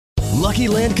Lucky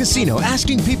Land Casino,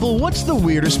 asking people, what's the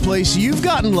weirdest place you've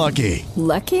gotten lucky?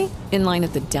 Lucky? In line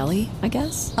at the deli, I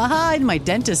guess? Aha, in my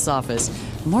dentist's office.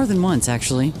 More than once,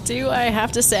 actually. Do I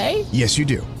have to say? Yes, you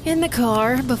do. In the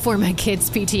car before my kids'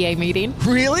 PTA meeting.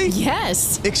 Really?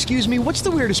 Yes. Excuse me, what's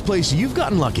the weirdest place you've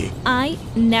gotten lucky? I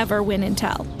never win and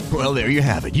tell. Well, there you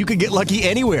have it. You can get lucky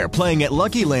anywhere, playing at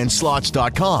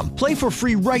LuckyLandSlots.com. Play for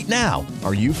free right now.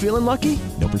 Are you feeling lucky?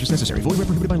 No purchase necessary. Void where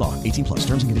prohibited by law. 18 plus.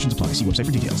 Terms and conditions apply. See website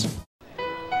for details.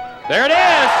 There it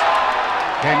is.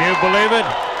 Can you believe it?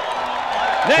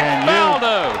 Nick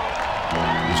Faldo.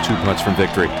 He's 2 punts from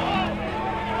victory.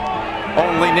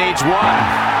 Only needs one.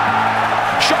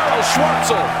 Charles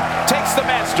Schwartzel takes the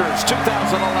Masters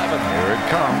 2011. Here it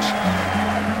comes.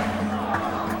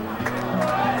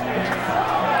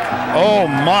 Oh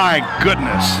my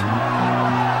goodness.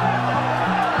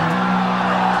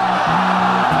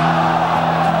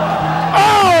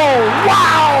 Oh,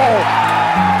 wow!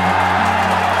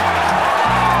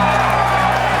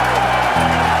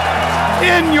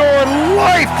 In your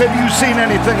life have you seen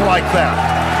anything like that?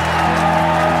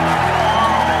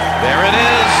 There it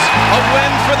is, a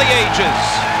win for the ages.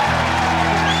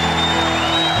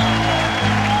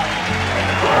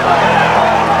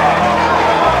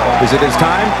 Is it his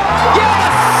time? Yes!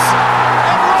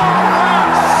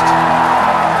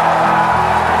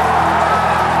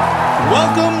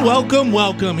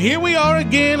 Welcome. Here we are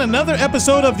again, another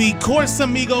episode of the Course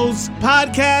Amigos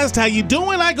podcast. How you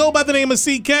doing? I go by the name of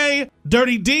CK.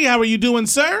 Dirty D, how are you doing,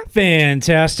 sir?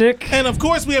 Fantastic. And of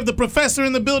course, we have the professor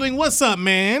in the building. What's up,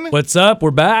 man? What's up?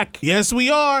 We're back. Yes,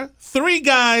 we are. 3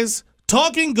 guys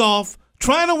talking golf,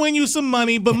 trying to win you some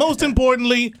money, but most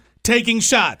importantly, taking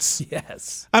shots.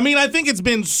 Yes. I mean, I think it's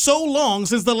been so long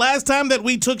since the last time that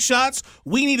we took shots.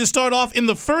 We need to start off in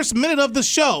the first minute of the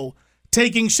show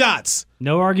taking shots.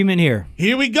 No argument here.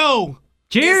 Here we go.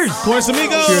 Cheers. Course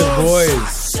Amigos. Cheers,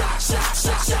 boys.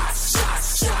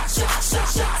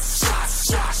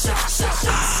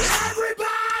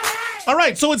 All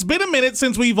right, so it's been a minute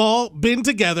since we've all been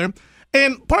together.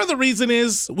 And part of the reason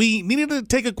is we needed to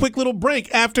take a quick little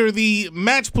break after the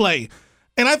match play.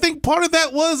 And I think part of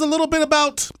that was a little bit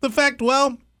about the fact,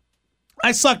 well,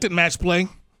 I sucked at match play.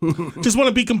 Just want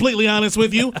to be completely honest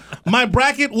with you. My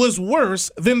bracket was worse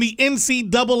than the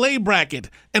NCAA bracket,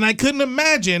 and I couldn't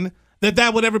imagine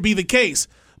that would ever be the case.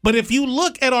 But if you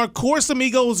look at our Course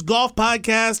Amigos Golf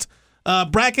Podcast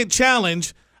bracket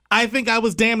challenge, I think I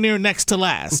was damn near next to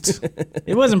last.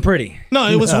 It wasn't pretty. No,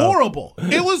 it was horrible.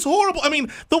 It was horrible. I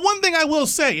mean, the one thing I will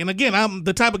say, and again, I'm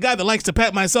the type of guy that likes to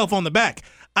pat myself on the back.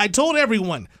 I told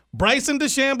everyone, Bryson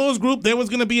DeChambeau's group, there was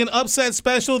going to be an upset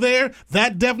special there.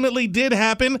 That definitely did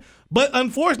happen. But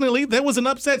unfortunately, there was an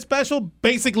upset special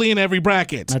basically in every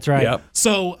bracket. That's right. Yep.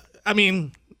 So, I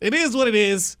mean, it is what it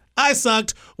is. I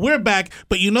sucked. We're back.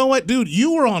 But you know what, dude?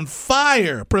 You were on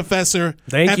fire, Professor,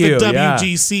 Thank at you. the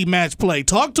WGC match play.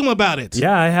 Talk to him about it.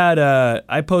 Yeah,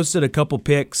 I posted a couple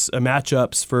picks,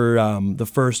 matchups for the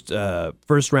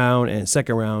first round and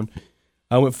second round.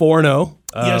 I went 4-0.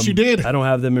 Yes, you did. I don't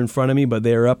have them in front of me, but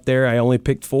they were up there. I only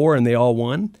picked 4, and they all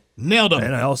won. Nailed them.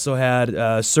 And I also had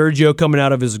Sergio coming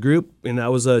out of his group, and that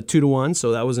was a 2-1,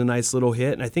 so that was a nice little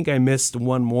hit. And I think I missed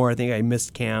one more. I think I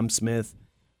missed Cam Smith.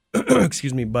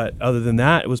 Excuse me, but other than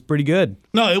that, it was pretty good.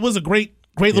 No, it was a great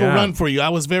little run for you. I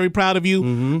was very proud of you.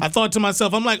 Mm-hmm. I thought to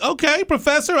myself, I'm like, okay,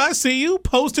 Professor, I see you.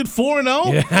 Posted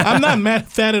 4-0. Yeah. I'm not mad at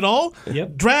that at all.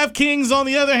 Yep. DraftKings, on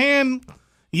the other hand,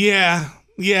 yeah,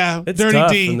 It's Dirty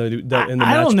tough D. in the I match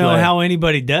don't know play. how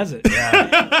anybody does it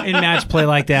in match play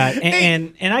like that.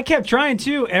 And I kept trying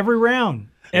too every round.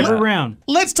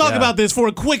 Let's talk about this for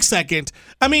a quick second.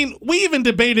 I mean, we even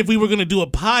debated if we were going to do a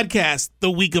podcast the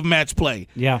week of match play.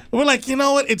 Yeah. We're like, you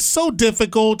know what? It's so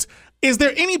difficult. Is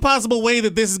there any possible way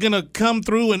that this is going to come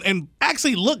through and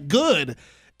actually look good?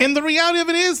 And the reality of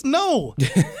it is, no.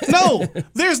 No.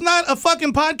 There's not a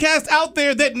fucking podcast out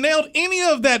there that nailed any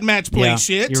of that match play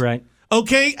shit. You're right.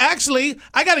 Okay, actually,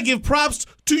 I got to give props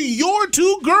to your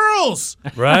 2 girls.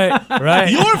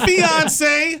 Right. Your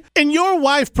fiance and your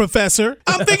wife, Professor.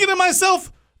 I'm thinking to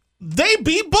myself, they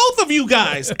beat both of you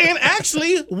guys. And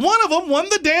actually, one of them won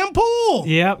the damn pool.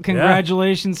 Yep.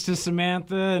 Congratulations to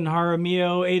Samantha and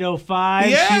Jaramillo 805.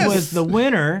 Yes. She was the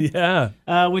winner. Yeah.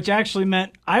 Which actually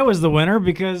meant I was the winner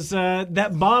because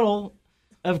that bottle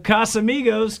of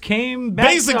Casamigos came back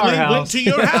Basically to our house. went to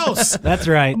your house. That's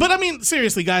right. But I mean,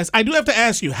 seriously, guys, I do have to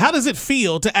ask you, how does it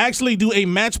feel to actually do a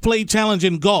match play challenge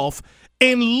in golf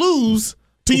and lose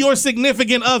to to your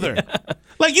significant other.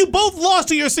 Like, you both lost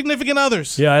to your significant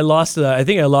others. Yeah, I lost. I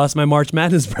think I lost my March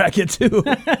Madness bracket too.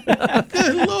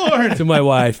 Good Lord. To my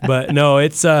wife, but no,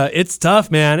 it's tough,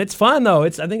 man. It's fun though. I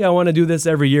think I want to do this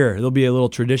every year. There'll be a little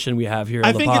tradition we have here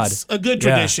on the pod. I think it's a good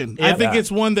tradition. Yeah. I think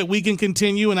it's one that we can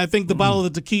continue, and I think the bottle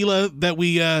of the tequila that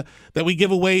we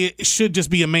give away should just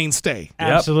be a mainstay.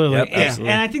 Absolutely. Yep, And,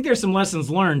 absolutely. and I think there's some lessons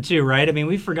learned too, right? I mean,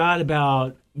 we forgot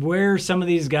about where some of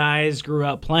these guys grew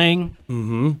up playing.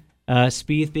 Mm-hmm.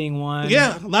 Spieth being one.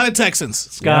 Yeah, a lot of Texans.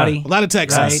 Scotty. A lot of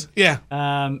Texans. Right? Yeah.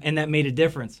 And that made a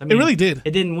difference. I mean, really did.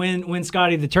 It didn't win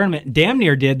Scotty the tournament. Damn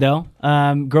near did, though,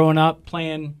 growing up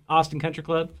playing Austin Country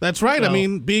Club. That's right. So- I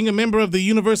mean, being a member of the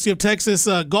University of Texas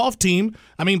golf team,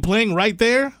 I mean, playing right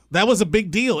there, that was a big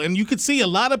deal. And you could see a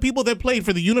lot of people that played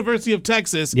for the University of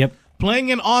Texas playing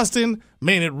in Austin.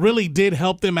 Man, it really did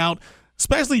help them out,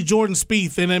 especially Jordan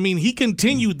Spieth. And, I mean, he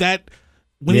continued that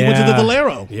when he went to the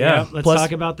Valero. Yeah. Let's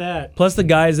talk about that. Plus the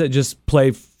guys that just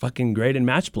play fucking great in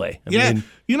match play. I mean,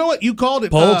 you know what? You called it.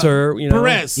 Poulter,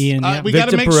 Perez. Ian, yeah. We got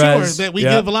to Victor make Perez. sure that we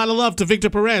Yeah. give a lot of love to Victor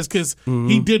Perez because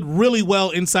he did really well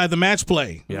inside the match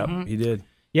play. Yep, he did.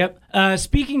 Yep.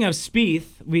 Speaking of Spieth,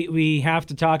 we have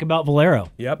to talk about Valero.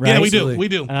 Yep. Right? Yeah, Absolutely. we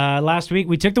do. Last week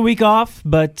we took the week off,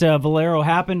 but Valero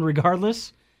happened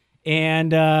regardless,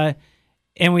 and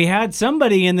we had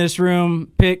somebody in this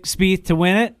room pick Spieth to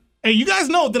win it. Hey, you guys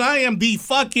know that I am the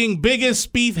fucking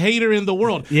biggest Spieth hater in the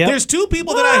world. Yep. There's two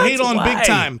people that I hate on Why? big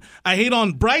time. I hate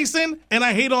on Bryson and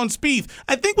I hate on Spieth.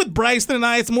 I think with Bryson and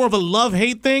I, it's more of a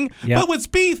love-hate thing. Yep. But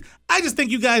with Spieth, I just think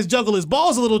you guys juggle his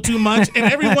balls a little too much,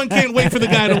 and everyone can't wait for the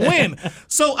guy to win.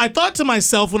 So I thought to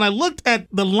myself, when I looked at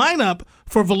the lineup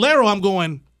for Valero, I'm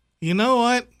going, you know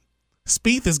what?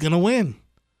 Spieth is going to win.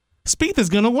 Spieth is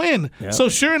going to win. Yep. So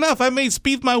sure enough, I made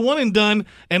Spieth my one and done,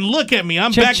 and look at me.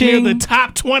 I'm back near Cha-ching. the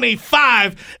top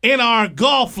 25 in our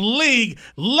golf league.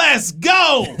 Let's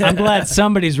go. I'm glad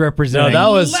somebody's No, representing.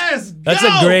 that's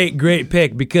a great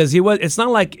pick because it's not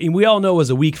like we all know it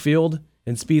was a weak field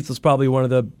and Spieth was probably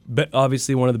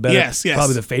obviously one of the better, Yes.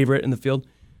 probably the favorite in the field.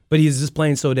 But he's just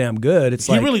playing so damn good. It's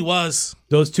He like really was.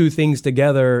 those two things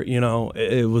together,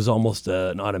 it was almost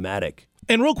an automatic.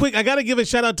 And real quick, I got to give a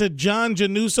shout out to John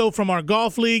Januso from our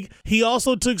golf league. He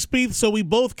also took Spieth, so we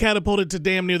both catapulted to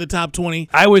damn near the top 20.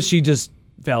 I wish he just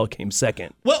came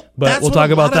second. Well, but that's we'll what talk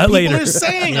a about lot of that people later. Are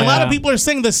saying. A lot of people are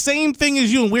saying the same thing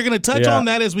as you, and we're going to touch on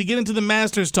that as we get into the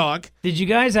Masters talk. Did you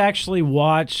guys actually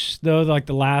watch though, like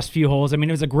the last few holes? I mean,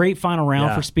 it was a great final round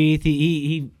Yeah. for Spieth.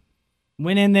 He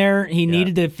went in there. He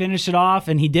needed to finish it off,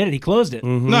 and he did it. He closed it.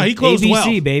 No, he closed ABC,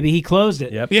 well. baby. He closed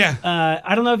it. Yep. Yeah.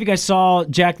 I don't know if you guys saw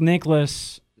Jack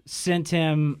Nicklaus sent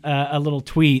him a little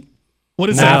tweet What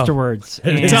is No. that? afterwards.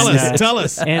 Tell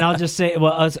us. And I'll just say,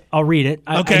 I'll read it.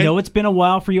 I Okay. know it's been a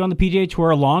while for you on the PGA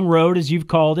Tour, a long road, as you've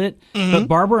called it. But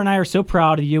Barbara and I are so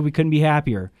proud of you. We couldn't be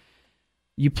happier.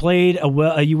 You played a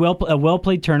well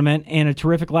played tournament and a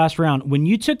terrific last round. When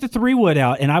you took the 3-wood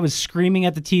out, and I was screaming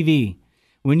at the TV,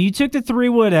 when you took the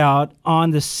 3-wood out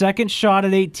on the second shot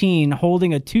at 18,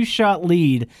 holding a 2-shot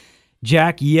lead,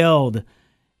 Jack yelled,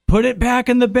 "Put it back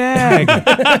in the bag."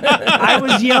 I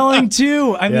was yelling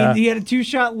too. I mean, he had a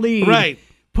 2-shot lead. Right.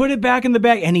 Put it back in the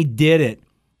bag, and he did it.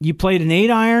 You played an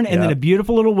 8-iron and then a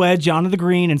beautiful little wedge onto the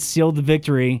green and sealed the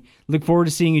victory. Look forward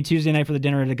to seeing you Tuesday night for the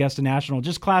dinner at Augusta National.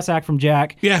 Just class act from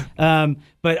Jack. Yeah.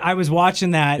 But I was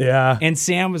watching that, Yeah. and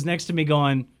Sam was next to me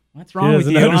going, "What's wrong with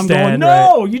doesn't you?" And I'm going, understand,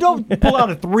 "No, you don't pull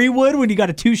out a 3-wood when you got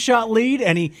a 2-shot lead."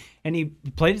 And he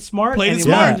played it smart. Played and it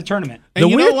he smart. won the tournament. And The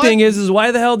you know weird what? thing is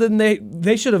why the hell didn't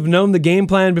they should have known the game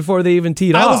plan before they even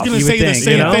teed I off. was going to you say would the think,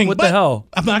 same you know? thing. What the but hell?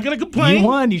 I'm not going to complain. You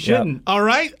won. You shouldn't. All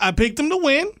right. I picked him to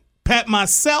win. Pat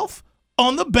myself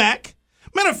on the back.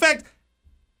 Matter of fact,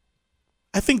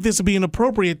 I think this would be an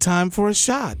appropriate time for a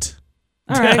shot.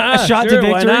 All right, a shot Sure, to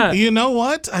why victory. not? You know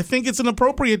what? I think it's an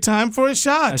appropriate time for a A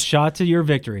shot. shot to your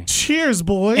victory. Cheers,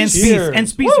 boys. And Spieth. And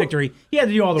Spieth's victory. He had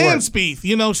to do all the work. And Spieth.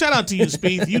 You know, shout out to you,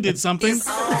 Spieth. You did something.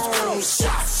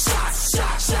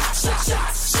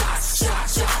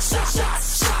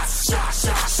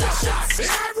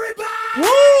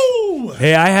 Woo!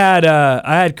 Hey, I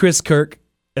had Chris Kirk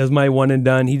as my one and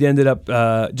done. He ended up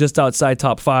just outside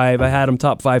top 5. I had him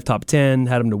top 5, top 10.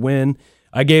 Had him to win.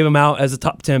 I gave him out as a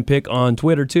top 10 pick on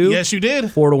Twitter too. Yes, you did.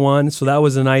 4-1. So that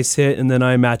was a nice hit. And then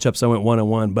I matchups. I went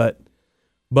 1-1. But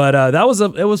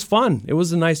it was fun. It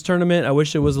was a nice tournament. I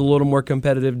wish it was a little more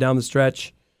competitive down the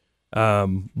stretch.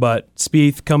 But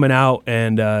Spieth coming out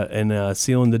and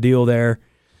sealing the deal there.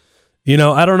 You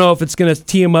know, I don't know if it's going to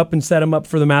tee him up and set him up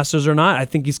for the Masters or not. I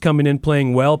think he's coming in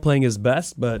playing well, playing his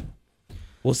best, but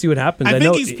we'll see what happens. I I think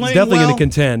know he's playing definitely well. going to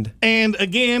contend. And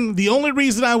again, the only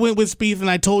reason I went with Spieth, and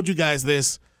I told you guys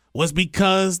this, was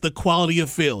because the quality of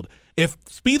field. If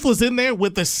Spieth was in there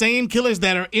with the same killers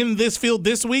that are in this field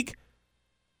this week,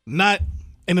 not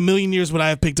in a million years would I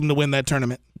have picked him to win that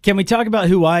tournament. Can we talk about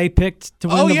who I picked to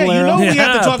win Oh, the yeah, Valero? we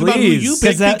have to talk about who you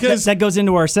picked because that goes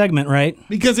into our segment, right?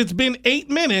 Because it's been 8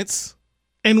 minutes,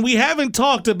 and we haven't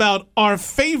talked about our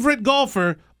favorite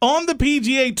golfer on the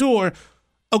PGA Tour.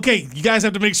 Okay, you guys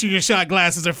have to make sure your shot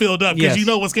glasses are filled up because Yes. you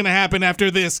know what's going to happen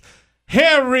after this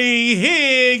Harry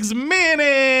Higgs minute.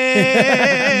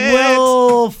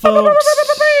 Well, folks.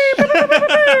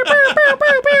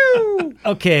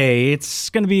 Okay, it's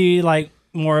going to be like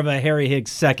more of a Harry Higgs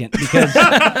second because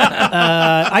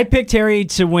I picked Harry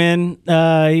to win.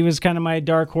 He was kind of my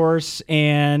dark horse,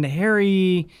 and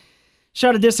Harry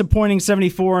shot a disappointing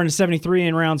 74 and a 73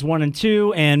 in rounds 1 and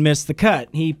 2 and missed the cut.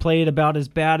 He played about as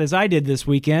bad as I did this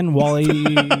weekend. Wally,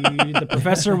 the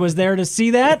professor, was there to see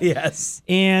that. Yes.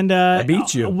 And I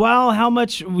beat you. While how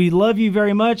much we love you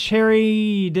very much, Harry,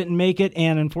 you didn't make it,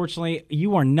 and unfortunately,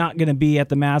 you are not going to be at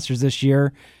the Masters this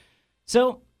year.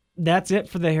 So that's it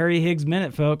for the Harry Higgs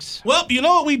minute, folks. Well, you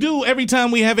know what we do every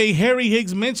time we have a Harry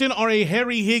Higgs mention or a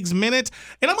Harry Higgs minute?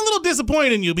 And I'm a little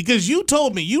disappointed in you because you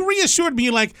told me, you reassured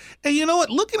me like, hey, you know what?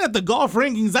 Looking at the golf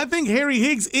rankings, I think Harry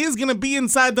Higgs is going to be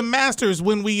inside the Masters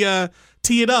when we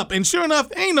tee it up. And sure enough,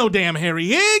 ain't no damn Harry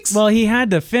Higgs. Well, he had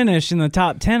to finish in the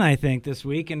top 10, I think, this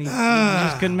week, and he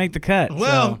just couldn't make the cut.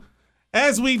 Well, so,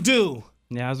 as we do,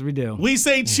 as we do. we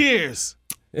say cheers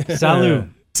Salute.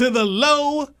 to the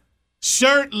low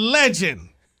shirt legend.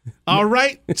 All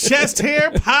right, chest hair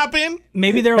popping.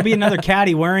 Maybe there will be another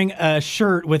caddy wearing a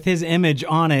shirt with his image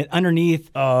on it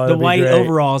underneath the that'd be white great.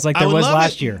 overalls like I there would was love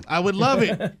last it. year. I would love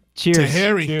it. Cheers. To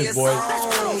Harry. Cheers, boys.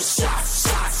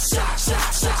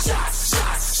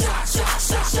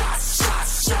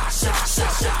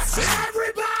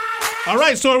 All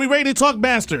right, so are we ready to talk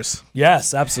Masters?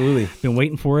 Yes, absolutely. Been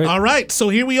waiting for it. All right, so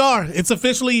here we are. It's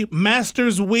officially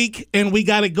Masters Week, and we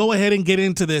got to go ahead and get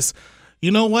into this. You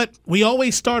know what? We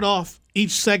always start off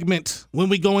each segment when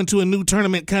we go into a new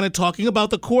tournament kind of talking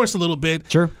about the course a little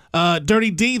bit. Sure.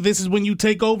 Dirty D, this is when you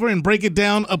take over and break it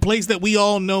down, a place that we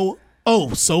all know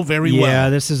so very well. Yeah,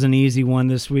 this is an easy one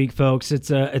this week, folks. It's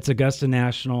Augusta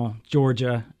National,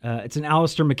 Georgia. It's an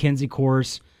Alister McKenzie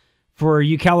course. For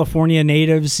you California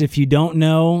natives, if you don't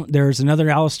know, there's another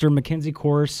Alister McKenzie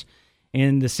course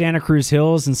in the Santa Cruz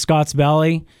Hills in Scotts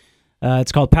Valley.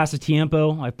 It's called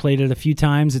Pasatiempo. I've played it a few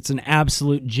times. It's an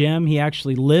absolute gem. He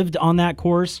actually lived on that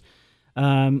course.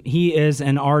 He is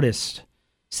an artist.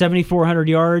 7,400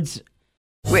 yards.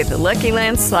 With the Lucky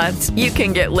Land Slots, you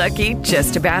can get lucky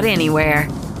just about anywhere.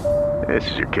 This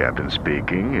is your captain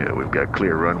speaking. We've got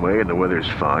clear runway and the weather's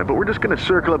fine, but we're just going to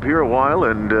circle up here a while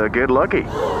and get lucky.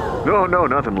 No,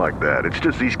 nothing like that. It's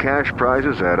just these cash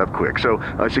prizes add up quick. So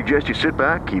I suggest you sit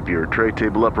back, keep your tray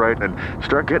table upright, and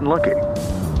start getting lucky.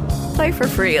 Play for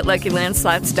free at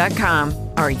LuckyLandSlots.com.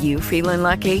 Are you feeling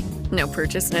lucky? No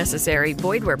purchase necessary.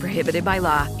 Void where prohibited by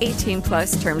law.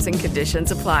 18+ terms and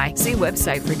conditions apply. See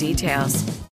website for details.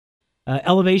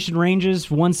 Elevation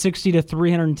ranges 160 to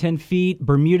 310 feet,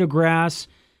 Bermuda grass,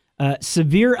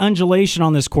 severe undulation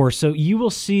on this course. So you will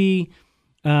see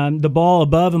the ball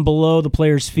above and below the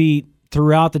player's feet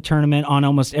throughout the tournament on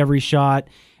almost every shot.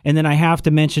 And then I have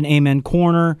to mention Amen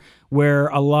Corner, where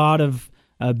a lot of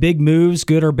big moves,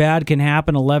 good or bad, can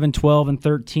happen, 11, 12, and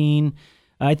 13.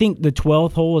 I think the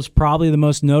 12th hole is probably the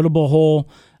most notable hole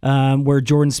where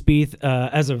Jordan Spieth,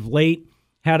 as of late,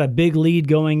 had a big lead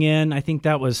going in. I think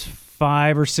that was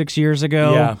 5 or 6 years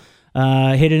ago.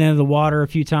 Yeah. Hit it into the water a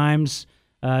few times.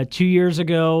 2 years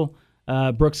ago,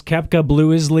 Brooks Koepka blew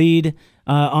his lead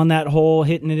on that hole,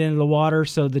 hitting it into the water.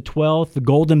 So the 12th, the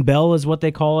Golden Bell is what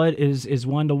they call it, is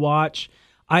one to watch.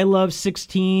 I love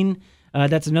 16.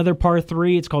 That's another par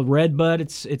 3. It's called Redbud.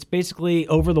 It's basically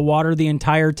over the water the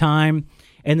entire time.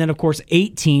 And then, of course,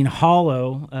 18,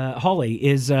 Holly,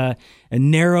 is a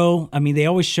narrow. I mean, they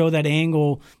always show that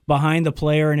angle behind the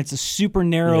player, and it's a super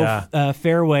narrow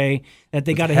fairway that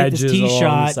they got to hit this tee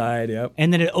shot. Side, yep.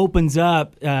 And then it opens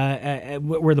up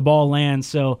where the ball lands.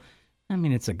 So, I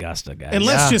mean, it's Augusta, guys. And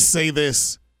let's just say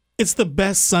this. It's the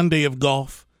best Sunday of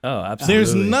golf. Oh, absolutely.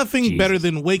 There's nothing better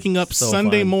than waking up So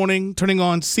Sunday fun. morning, turning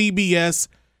on CBS,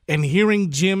 and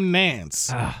hearing Jim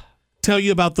Nance tell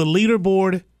you about the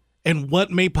leaderboard and what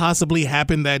may possibly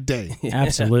happen that day.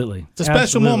 Absolutely. It's a special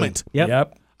Absolutely. moment.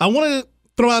 Yep. I want to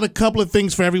throw out a couple of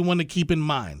things for everyone to keep in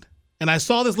mind. And I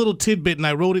saw this little tidbit, and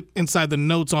I wrote it inside the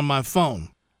notes on my phone.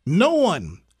 No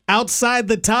one outside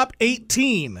the top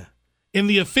 18 in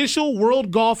the official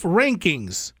World Golf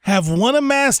Rankings have won a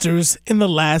Masters in the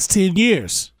last 10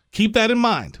 years. Keep that in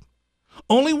mind.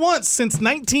 Only once since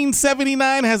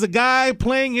 1979 has a guy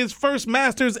playing his first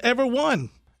Masters ever won.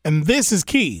 And this is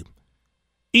key.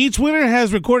 Each winner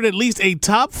has recorded at least a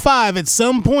top 5 at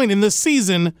some point in the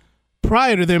season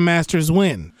prior to their Masters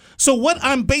win. So what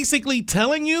I'm basically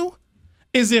telling you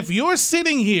is if you're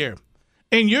sitting here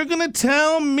and you're going to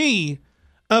tell me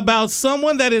about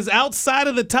someone that is outside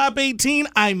of the top 18,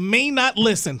 I may not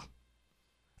listen.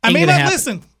 I may not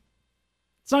listen.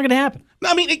 It's not going to happen.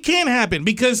 I mean, it can happen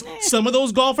because some of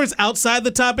those golfers outside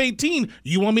the top 18,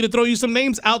 you want me to throw you some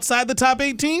names outside the top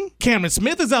 18? Cameron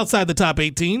Smith is outside the top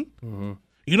 18. Mm-hmm.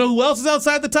 You know who else is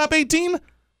outside the top 18?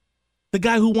 The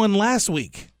guy who won last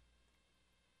week,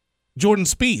 Jordan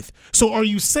Spieth. So are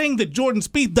you saying that Jordan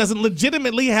Spieth doesn't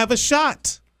legitimately have a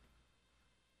shot?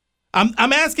 I'm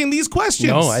asking these questions.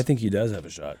 No, I think he does have a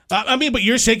shot. I mean, but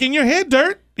you're shaking your head,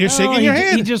 Dirt. You're shaking your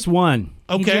head. He just won.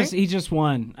 Okay. He just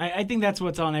won. I think that's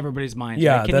what's on everybody's mind.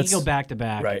 Yeah, right? Can he go back to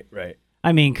back? Right.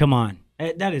 I mean, come on.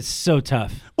 That is so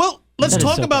tough. Well, let's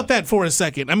talk about that for a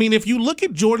second. I mean, if you look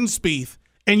at Jordan Spieth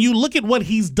and you look at what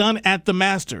he's done at the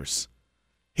Masters,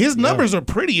 his numbers are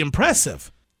pretty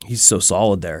impressive. He's so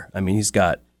solid there. I mean, he's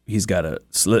got a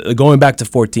going back to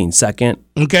 14, second.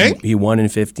 Okay. He won in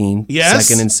 15. Yes.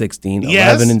 Second in 16.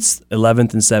 Yes.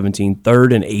 11th and 17.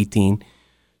 Third and 18.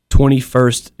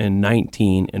 21st and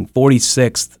 19 and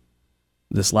 46th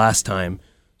this last time.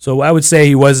 So I would say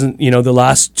he wasn't, the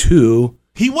last two.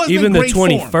 He wasn't even in great the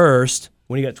 21st. Form.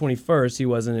 When he got 21st, he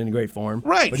wasn't in great form.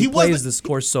 Right. But he plays this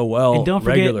course so well and don't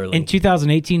forget, regularly. in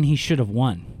 2018, he should have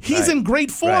won. He's in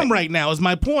great form right now, is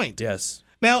my point. Yes.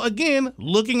 Now, again,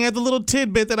 looking at the little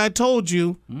tidbit that I told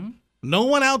you, no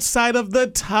one outside of the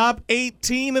top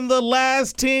 18 in the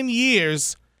last 10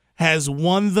 years has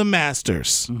won the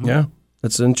Masters. Mm-hmm. Yeah,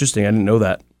 that's interesting. I didn't know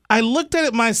that. I looked at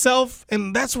it myself,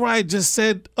 and that's where I just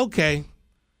said, okay,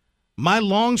 my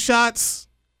long shots,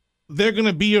 they're going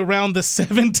to be around the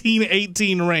 17,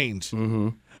 18 range. Mm-hmm.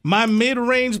 My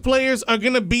mid-range players are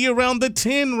going to be around the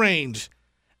 10 range.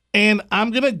 And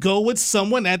I'm going to go with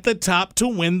someone at the top to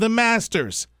win the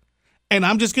Masters. And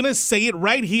I'm just going to say it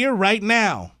right here, right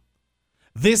now.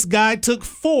 This guy took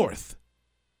 4th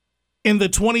in the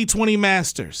 2020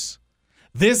 Masters.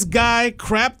 This guy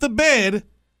crapped the bed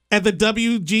at the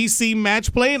WGC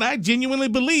match play, and I genuinely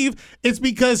believe it's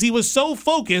because he was so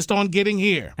focused on getting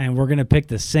here. And we're going to pick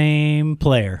the same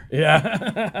player.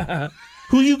 Yeah.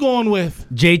 Who you going with?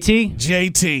 JT?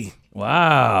 JT.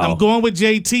 Wow. I'm going with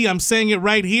JT. I'm saying it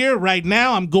right here, right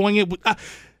now. I'm going it with.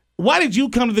 Why did you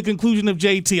come to the conclusion of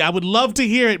JT? I would love to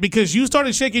hear it because you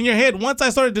started shaking your head. Once I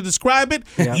started to describe it,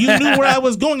 you knew where I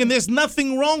was going, and there's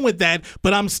nothing wrong with that,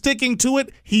 but I'm sticking to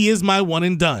it. He is my one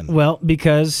and done. Well,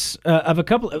 because of a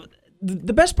couple of.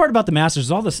 The best part about the Masters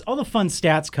is all the fun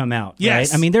stats come out.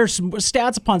 Yes. Right? I mean, there's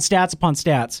stats upon stats upon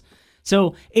stats.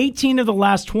 So 18 of the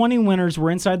last 20 winners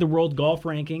were inside the World Golf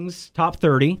Rankings, top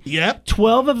 30. Yep.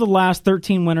 12 of the last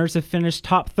 13 winners have finished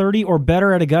top 30 or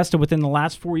better at Augusta within the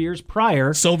last 4 years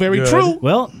prior. So very true.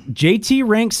 Well, JT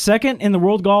ranks second in the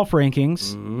World Golf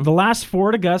Rankings. Mm-hmm. The last 4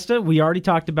 at Augusta, we already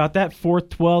talked about that, 4th,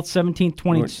 12th, 17th,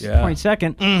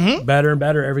 22nd. Mm-hmm. Better and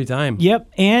better every time. Yep.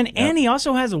 And he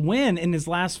also has a win in his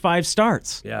last 5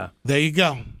 starts. Yeah. There you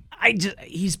go.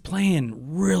 He's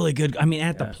playing really good. I mean,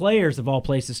 at the Players of all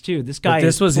places too. This guy. But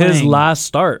this was his last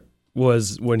start.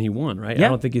 Was when he won, right? Yeah. I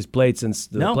don't think he's played since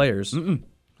the Players. Mm-mm.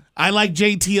 I like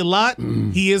JT a lot.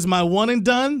 He is my one and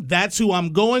done. That's who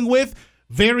I'm going with.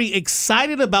 Very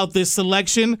excited about this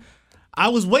selection. I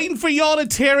was waiting for y'all to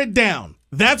tear it down.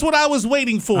 That's what I was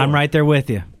waiting for. I'm right there with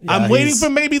you. I'm waiting for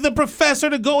maybe the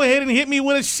professor to go ahead and hit me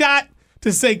with a shot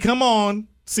to say, come on,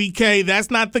 CK,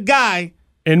 that's not the guy.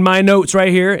 In my notes right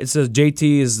here, it says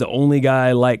JT is the only guy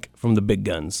I like from the big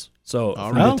guns. So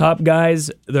from the top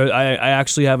guys, I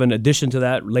actually have an addition to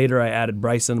that. Later I added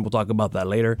Bryson. We'll talk about that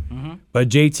later. Mm-hmm. But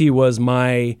JT was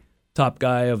my top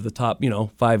guy of the top,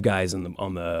 5 guys of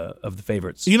the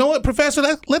favorites. You know what, Professor?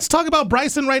 Let's talk about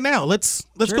Bryson right now. Let's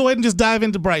go ahead and just dive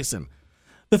into Bryson.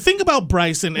 The thing about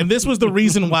Bryson, and this was the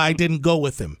reason why I didn't go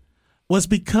with him, was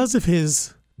because of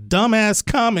his dumbass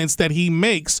comments that he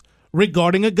makes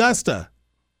regarding Augusta.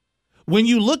 When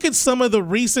you look at some of the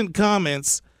recent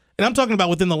comments, and I'm talking about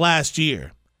within the last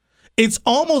year, it's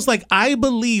almost like I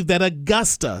believe that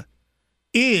Augusta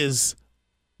is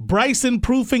Bryson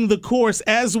proofing the course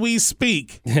as we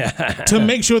speak to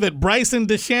make sure that Bryson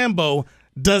DeChambeau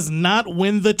does not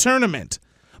win the tournament.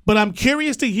 But I'm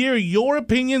curious to hear your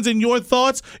opinions and your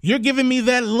thoughts. You're giving me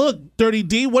that look, Dirty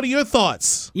D. What are your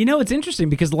thoughts? It's interesting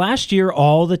because last year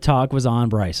all the talk was on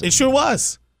Bryson. It sure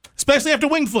was. especially after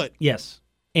Winged Foot. Yes.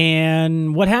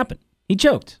 And what happened? He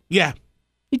choked. Yeah.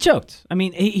 He choked. I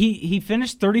mean, he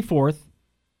finished 34th,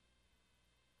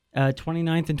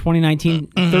 29th in 2019,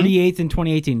 38th in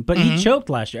 2018. But he choked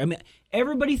last year. I mean,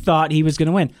 everybody thought he was going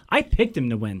to win. I picked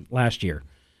him to win last year.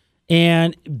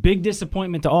 And big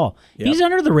disappointment to all. Yep. He's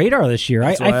under the radar this year.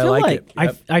 I feel like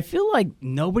Yep. I feel like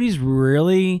nobody's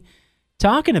really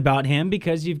talking about him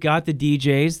because you've got the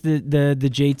DJs, the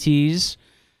JTs,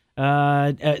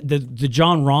 the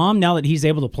John Rahm now that he's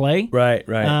able to play. Right.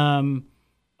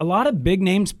 A lot of big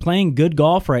names playing good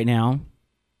golf right now.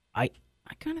 I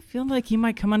kind of feel like he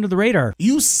might come under the radar.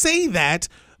 You say that,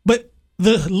 but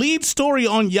the lead story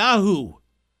on Yahoo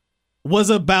was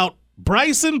about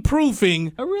Bryson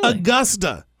proofing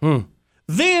Augusta.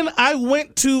 Then I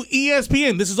went to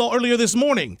ESPN. This is all earlier this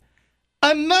morning.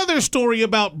 Another story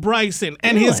about Bryson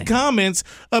and his comments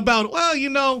about,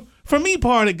 well, for me,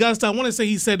 part Augusta, I want to say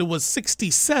he said it was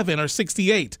 67 or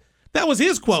 68. That was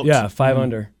his quote. Yeah, 5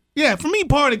 under. Yeah, for me,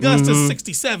 part Augusta,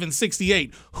 67,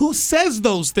 68. Who says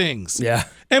those things? Yeah.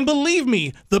 And believe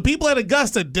me, the people at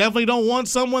Augusta definitely don't want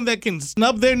someone that can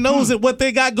snub their nose at what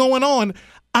they got going on.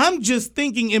 I'm just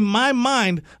thinking in my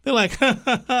mind, they're like,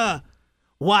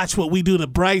 watch what we do to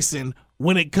Bryson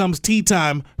when it comes tee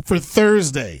time for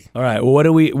Thursday. All right. Well,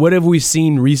 what have we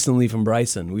seen recently from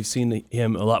Bryson? We've seen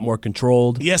him a lot more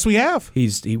controlled. Yes, we have.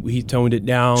 He toned it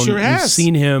down. Sure has. We've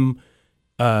seen him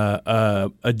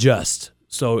adjust.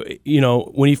 So,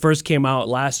 when he first came out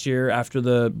last year after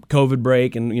the COVID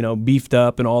break and, beefed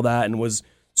up and all that and was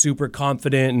super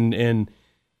confident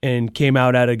and came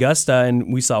out at Augusta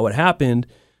and we saw what happened,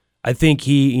 I think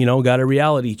he, got a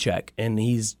reality check and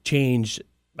he's changed.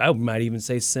 I might even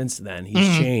say since then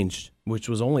he's changed, which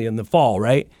was only in the fall,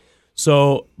 right?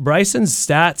 So Bryson's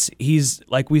stats, he's,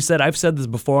 like we said, I've said this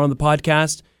before on the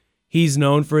podcast, he's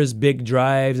known for his big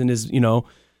drives and his,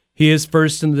 he is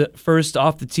first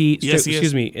off the tee. Yes,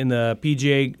 in the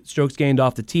PGA strokes gained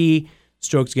off the tee,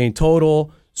 strokes gained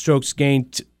total, strokes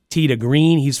gained tee to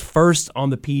green. He's first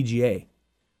on the PGA.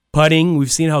 Putting,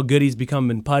 we've seen how good he's become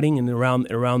in putting and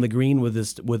around the green with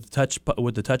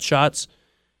the touch shots.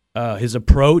 His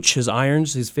approach, his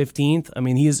irons, his 15th. I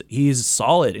mean, he's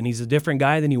solid and he's a different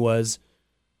guy than he was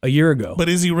a year ago. But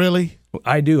is he really?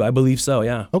 I do. I believe so.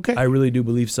 Yeah. Okay. I really do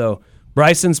believe so.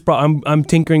 Bryson's. I'm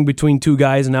tinkering between two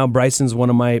guys now. Bryson's one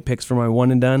of my picks for my one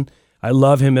and done. I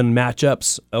love him in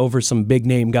matchups over some big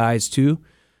name guys too,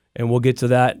 and we'll get to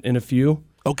that in a few.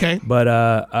 Okay.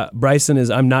 But Bryson is.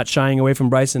 I'm not shying away from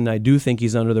Bryson. I do think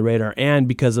he's under the radar, and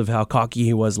because of how cocky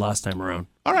he was last time around.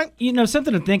 All right.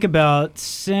 Something to think about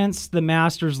since the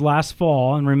Masters last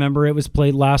fall, and remember it was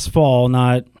played last fall,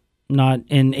 not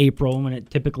in April when it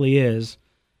typically is.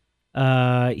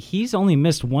 He's only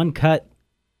missed one cut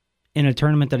in a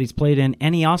tournament that he's played in,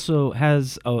 and he also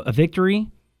has a victory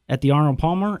at the Arnold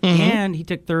Palmer, and he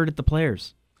took third at the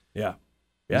Players. Yeah.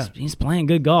 Yeah. He's playing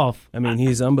good golf. I mean,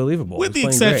 he's unbelievable. With the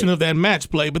exception of that match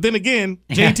play. But then again,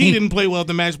 JT didn't play well at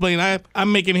the match play, and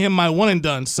I'm making him my one and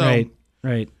done. So.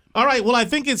 Right. All right, well, I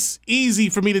think it's easy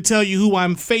for me to tell you who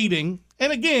I'm fading.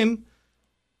 And again,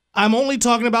 I'm only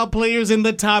talking about players in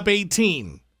the top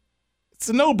 18. It's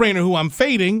a no-brainer who I'm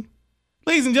fading.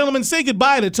 Ladies and gentlemen, say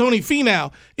goodbye to Tony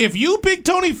Finau. If you pick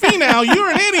Tony Finau, you're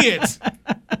an idiot.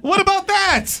 What about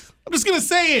that? I'm just going to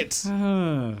say it.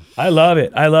 I love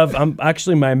it. I'm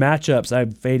actually my matchups,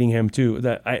 I'm fading him too.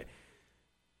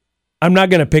 I'm not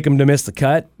going to pick him to miss the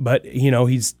cut, but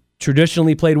he's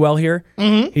traditionally played well here.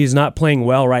 He's not playing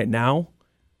well right now,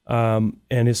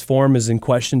 and his form is in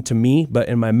question to me. But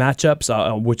in my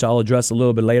matchups, which I'll address a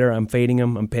little bit later, I'm fading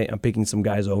him. I'm picking some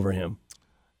guys over him.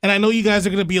 And I know you guys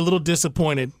are going to be a little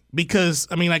disappointed because,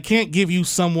 I can't give you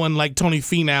someone like Tony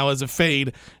Finau as a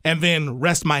fade and then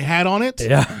rest my hat on it.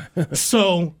 Yeah.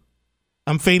 So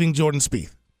I'm fading Jordan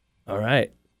Spieth. All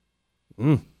right.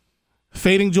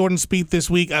 Fading Jordan Spieth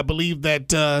this week. I believe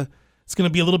that it's going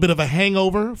to be a little bit of a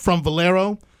hangover from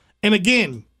Valero. And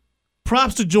again,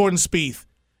 props to Jordan Spieth.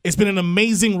 It's been an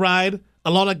amazing ride. A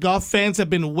lot of golf fans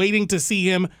have been waiting to see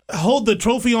him hold the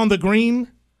trophy on the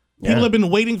green. People have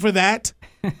been waiting for that.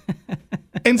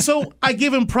 And so I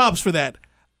give him props for that.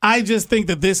 I just think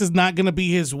that this is not going to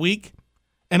be his week.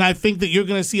 And I think that you're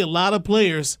going to see a lot of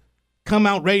players come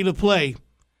out ready to play.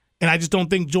 And I just don't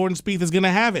think Jordan Spieth is going to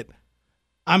have it.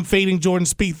 I'm fading Jordan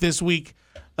Spieth this week.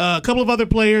 A couple of other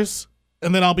players,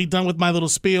 and then I'll be done with my little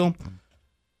spiel.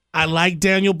 I like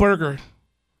Daniel Berger.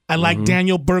 I like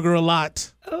Daniel Berger a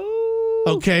lot. Oh.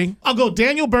 Okay. I'll go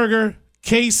Daniel Berger,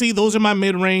 Casey. Those are my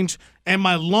mid-range. And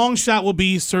my long shot will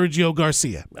be Sergio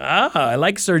Garcia. I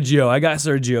like Sergio. I got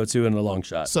Sergio, too, in the long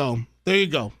shot. So There you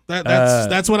go.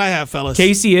 That's what I have, fellas.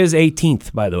 Casey is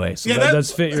 18th, by the way, so Yeah, that that-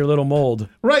 does fit your little mold.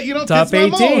 Right, you know, Top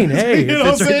fits my 18. mold. Hey, you know what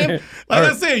I'm fits right saying? there. Like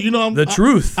I Or said, you know, the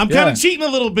truth. I'm kind Yeah. of cheating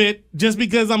a little bit just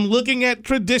because I'm looking at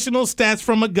traditional stats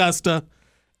from Augusta,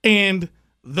 and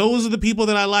those are the people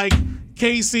that I like.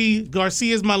 Casey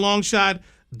Garcia is my long shot.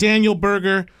 Daniel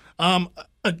Berger, a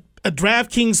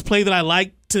DraftKings play that I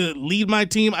like to lead my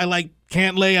team. I like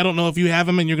Cantlay. I don't know if you have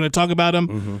him and you're going to talk about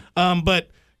him, but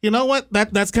you know what?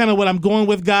 That's kind of what I'm going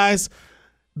with, guys.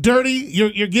 Dirty,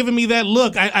 you're giving me that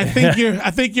look. I think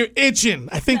you're itching.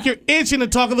 I think you're itching to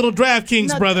talk a little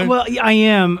DraftKings, brother. Well, I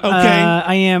am. Okay.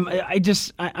 I am.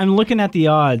 I'm looking at the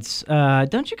odds.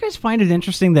 Don't you guys find it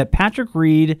interesting that Patrick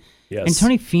Reed and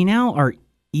Tony Finau are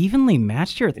evenly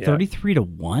matched here at 33 to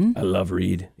 1? I love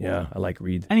Reed. Yeah, I like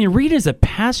Reed. I mean, Reed is a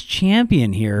past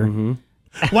champion here.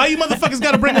 Why you motherfuckers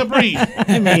got to bring up Reed?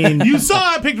 I mean, you saw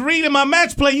I picked Reed in my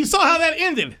match play. You saw how that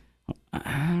ended.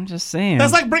 I'm just saying.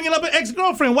 That's like bringing up an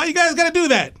ex-girlfriend. Why you guys got to do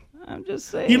that? I'm just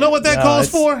saying. You know what that calls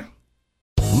for?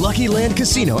 Lucky Land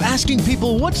Casino, asking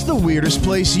people, what's the weirdest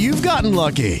place you've gotten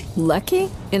lucky? Lucky?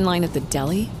 In line at the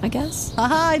deli, I guess?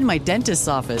 Aha, in my dentist's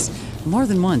office. More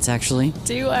than once, actually.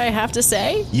 Do I have to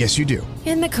say? Yes, you do.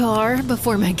 In the car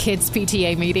before my kids'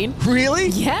 PTA meeting. Really?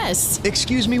 Yes.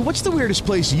 Excuse me, what's the weirdest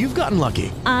place you've gotten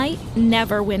lucky? I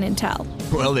never win and tell.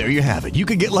 Well, there you have it. You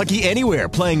can get lucky anywhere,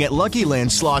 playing at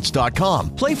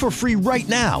LuckyLandSlots.com. Play for free right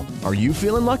now. Are you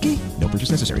feeling lucky? No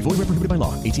purchase necessary. Void where prohibited by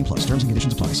law. 18 plus. Terms and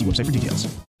conditions apply. See website for details.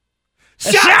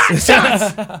 Shots!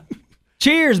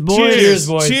 Cheers, boys. Cheers,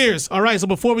 boys. Cheers. All right, so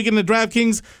before we get into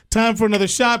DraftKings, time for another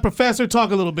shot. Professor,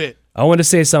 talk a little bit. I want to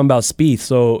say something about Spieth.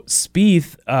 So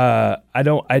Spieth,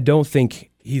 I don't think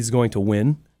he's going to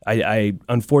win. I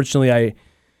unfortunately I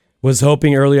was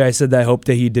hoping earlier. I said that I hoped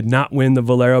that he did not win the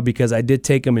Valero because I did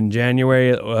take him in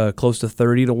January, close to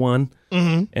 30 to 1,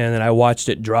 and then I watched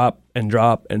it drop and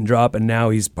drop and drop, and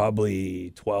now he's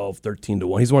probably 12, 13 to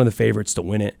 1. He's one of the favorites to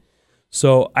win it.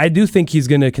 So I do think he's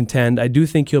going to contend. I do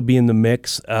think he'll be in the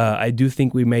mix. I do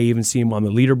think we may even see him on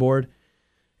the leaderboard.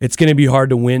 It's going to be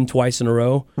hard to win twice in a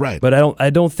row, right? But I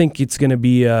don't think it's going to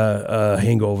be a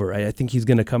hangover. I think he's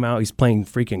going to come out. He's playing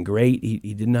freaking great.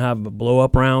 He didn't have a blow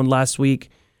up round last week,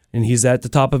 and he's at the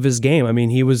top of his game. I mean,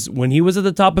 when he was at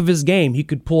the top of his game, he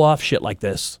could pull off shit like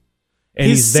this. And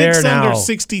he's there 6 now. under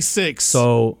 66.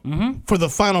 So for the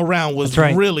final round was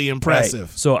really impressive.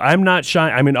 Right. So I'm not shy.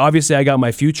 I mean, obviously, I got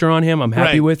my future on him. I'm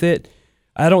happy with it.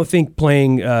 I don't think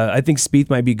playing. I think Spieth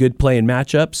might be good playing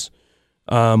matchups.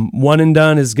 One and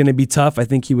done is going to be tough. I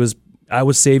think I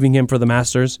was saving him for the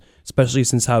Masters, especially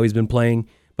since how he's been playing.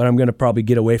 But I'm going to probably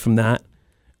get away from that.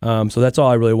 So that's all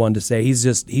I really wanted to say.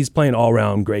 He's playing all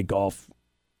around great golf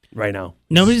right now.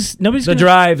 Nobody's the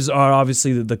drives are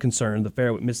obviously the concern,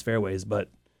 the missed fairways, but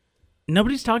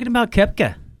nobody's talking about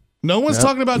Koepka. No one's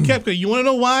talking about Koepka. You want to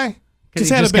know why? Because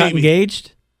he just got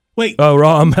engaged. Wait. Oh,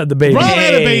 Rahm had the baby. Rahm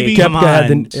had a baby. Koepka had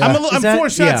the, I'm 4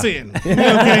 shots in. Okay.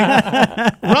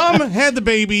 Rahm had the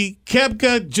baby.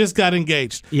 Koepka just got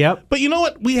engaged. Yep. But you know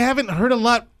what? We haven't heard a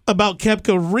lot about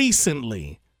Koepka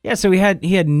recently. Yeah. So he had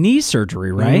knee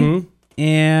surgery, right? Mm-hmm.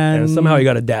 And somehow he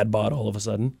got a dad bod all of a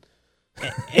sudden.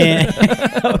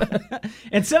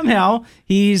 And somehow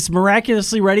he's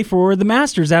miraculously ready for the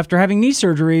Masters after having knee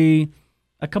surgery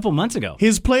a couple months ago.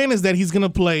 His plan is that he's going to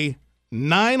play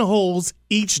 9 holes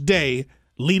each day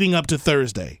leading up to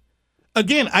Thursday.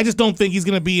 Again, I just don't think he's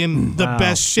going to be in the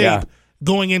best shape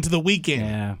going into the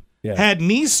weekend. Yeah. Had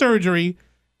knee surgery.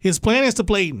 His plan is to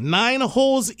play 9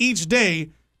 holes each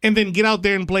day and then get out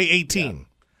there and play 18. Yeah.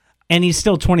 And he's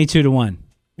still 22 to 1.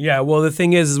 Yeah, well, the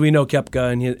thing is we know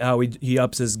Koepka and how he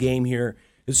ups his game here.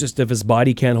 It's just if his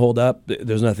body can't hold up,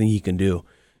 there's nothing he can do.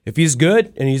 If he's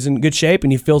good and he's in good shape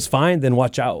and he feels fine, then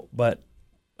watch out. But,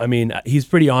 I mean, he's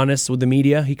pretty honest with the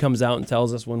media. He comes out and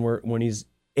tells us when he's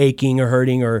aching or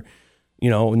hurting or,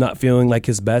 not feeling like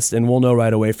his best, and we'll know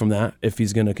right away from that if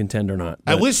he's going to contend or not.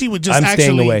 But I wish he would just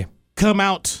actually come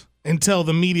out and tell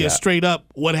the media straight up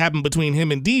what happened between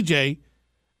him and DJ.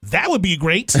 That would be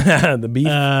great. The beef.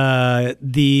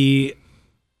 The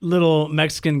little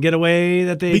Mexican getaway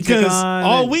that they took on.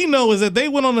 All we know is that they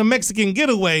went on a Mexican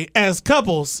getaway as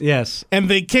couples. Yes. And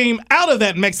they came out of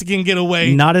that Mexican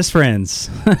getaway. Not as friends.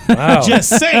 Wow. Just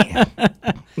saying.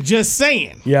 Just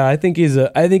saying. Yeah, I think he's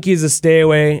a stay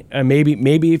away.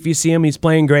 Maybe if you see him, he's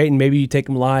playing great, and maybe you take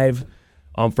him live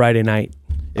on Friday night.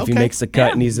 If he makes the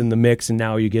cut and he's in the mix, and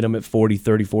now you get him at 40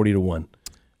 to 1.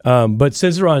 But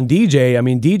since we're on DJ, I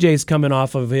mean, DJ's coming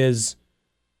off of he's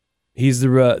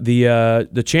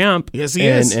the champ. Yes, he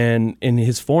is. And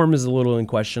his form is a little in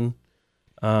question.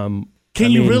 Can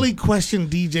you really question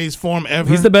DJ's form ever?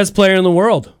 He's the best player in the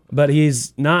world. but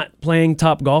he's not playing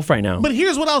top golf right now. But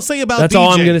here's what I'll say about That's DJ.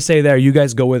 all I'm going to say there. You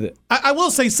guys go with it. I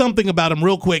will say something about him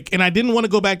real quick, and I didn't want to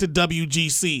go back to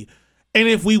WGC. And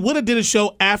if we would have did a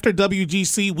show after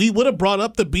WGC, we would have brought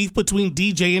up the beef between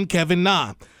DJ and Kevin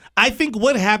Na. I think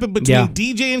what happened between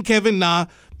DJ and Kevin Na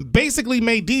basically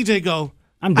made DJ go,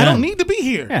 I'm done. I don't need to be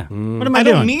here. Yeah. What am I I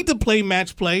doing? don't need to play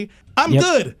match play. I'm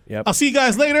good. Yep. I'll see you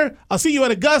guys later. I'll see you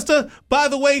at Augusta. By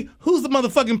the way, who's the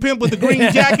motherfucking pimp with the green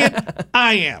jacket?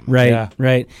 I am. Right,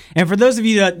 right. And for those of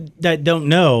you that don't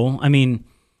know, I mean,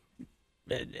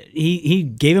 he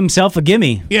gave himself a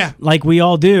gimme. Yeah. Like we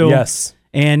all do. Yes.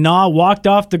 And Na walked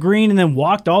off the green and then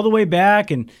walked all the way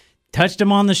back and touched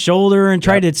him on the shoulder and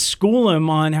tried to school him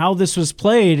on how this was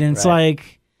played. And it's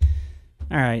like,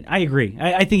 all right, I agree.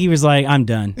 I think he was like, I'm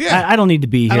done. Yeah. I don't need to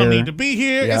be here. I don't need to be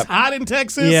here. It's hot in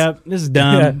Texas. Yeah, this is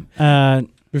dumb.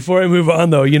 Before I move on,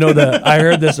 though, I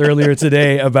heard this earlier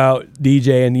today about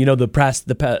DJ, and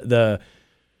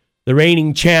the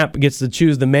reigning champ gets to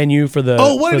choose the menu for the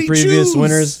previous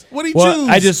winners. What did he choose?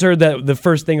 I just heard that the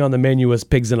first thing on the menu was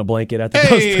pigs in a blanket. I thought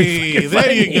that was pretty fucking there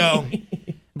funny. you go.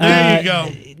 There you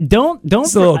go. Don't.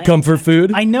 It's a little comfort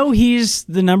food. I know he's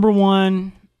the number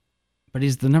one, but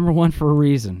he's the number one for a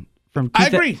reason. I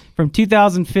agree. From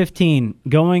 2015,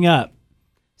 going up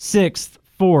 6th,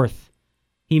 4th.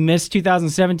 He missed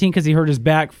 2017 because he hurt his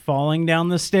back falling down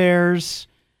the stairs.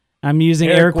 I'm using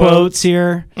air quotes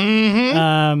here.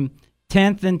 Mm-hmm.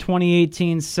 10th in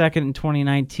 2018, 2nd in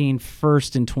 2019,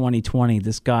 1st in 2020.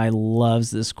 This guy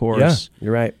loves this course. Yeah,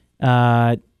 you're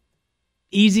right.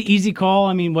 Easy call.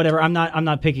 I mean, whatever. I'm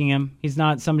not picking him. He's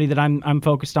not somebody that I'm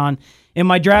focused on in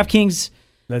my DraftKings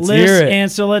Let's list. hear it.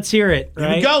 And so let's hear it.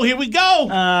 Right? Here we go.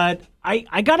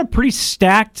 I got a pretty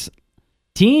stacked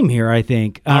team here, I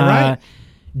think. All right.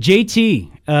 JT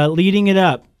leading it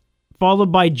up,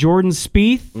 followed by Jordan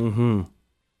Spieth,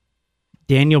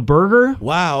 Daniel Berger.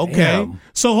 Wow, okay. Damn.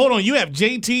 So hold on. You have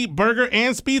JT, Berger,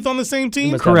 and Spieth on the same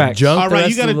team? Correct. All right,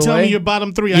 you got to tell me your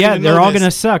bottom three. Yeah, they're all going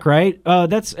to suck, right?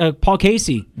 That's Paul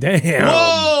Casey. Damn.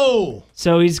 Whoa.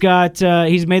 So he's got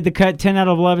he's made the cut 10 out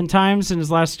of 11 times in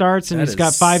his last starts, and he's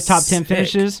got 5 top 10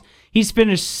 finishes. He's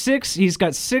finished 6. He's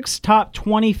got 6 top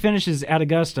 20 finishes at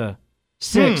Augusta.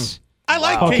 6. I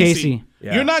like Paul Casey.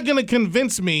 Yeah. You're not going to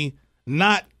convince me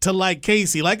not to like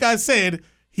Casey. Like I said,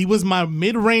 he was my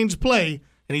mid-range play,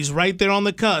 and he's right there on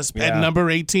the cusp at number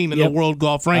 18 in the World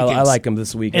Golf Rankings. I like him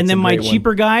this week. And That's then a my great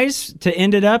cheaper guys to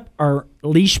end it up are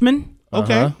Leishman.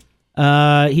 Okay.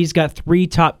 He's got 3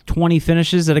 top 20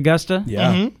 finishes at Augusta.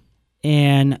 Yeah. Mm-hmm.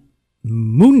 And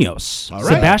Munoz, All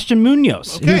right. Sebastian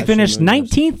Munoz, Okay. who finished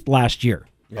 19th last year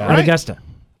at right. Augusta.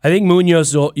 I think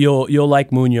Munoz, you'll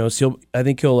like Munoz. I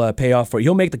think he'll pay off for it.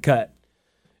 He'll make the cut,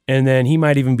 and then he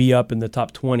might even be up in the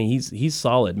top 20. He's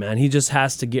solid, man. He just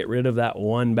has to get rid of that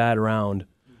one bad round.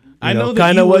 I know that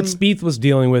kind of you what and- Spieth was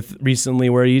dealing with recently,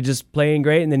 where he just playing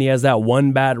great, and then he has that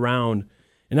one bad round.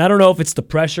 And I don't know if it's the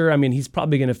pressure. I mean, he's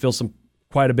probably going to feel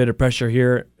quite a bit of pressure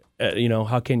here.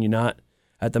 How can you not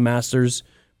at the Masters?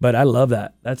 But I love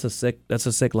that. That's a sick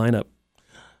lineup.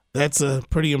 That's a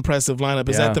pretty impressive lineup.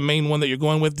 Is Yeah. that the main one that you're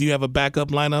going with? Do you have a backup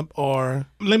lineup? Or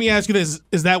let me ask you this.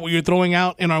 Is that what you're throwing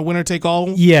out in our winner-take-all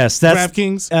Yes, that's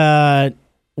DraftKings?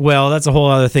 Well, that's a whole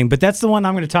other thing, but that's the one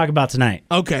I'm going to talk about tonight.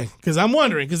 Okay, because I'm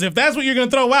wondering. Because if that's what you're going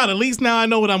to throw out, at least now I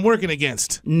know what I'm working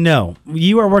against. No,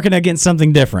 you are working against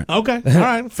something different. Okay, all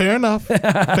right, fair enough.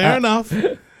 Fair enough.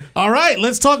 All right,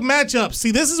 let's talk matchups.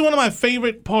 See, this is one of my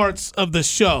favorite parts of the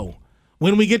show.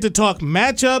 When we get to talk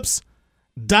matchups,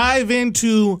 dive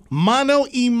into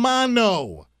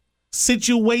mano-a-mano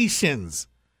situations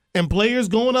and players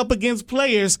going up against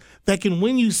players that can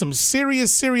win you some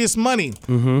serious money.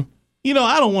 Mm-hmm.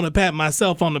 I don't want to pat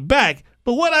myself on the back,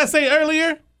 but what I say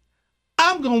earlier,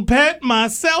 I'm going to pat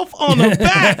myself on the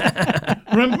back.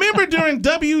 Remember during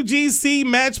WGC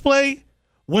match play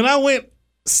when I went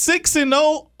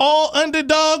 6-0 all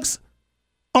underdogs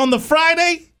on the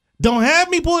Friday? Don't have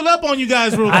me pull it up on you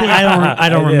guys real quick. I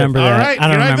don't remember that. All right, I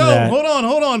don't here I remember go. that.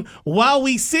 Hold on. While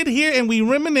we sit here and we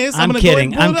reminisce, I'm going to go ahead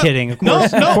and kidding. pull it up. kidding. Of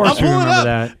course, No, of course I'm we pulling it remember up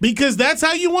that. because that's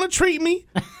how you want to treat me.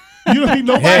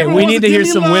 Nobody Hey, we wants need to give hear me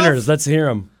some love. winners. Let's hear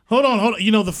them. Hold on.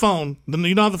 You know the phone.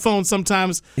 You know how the phone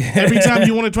sometimes, every time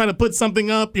you want to try to put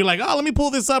something up, you're like, oh, let me pull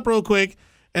this up real quick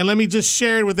and let me just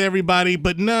share it with everybody.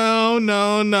 But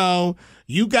no.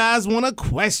 You guys want to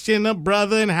question a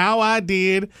brother and how I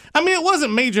did. I mean, it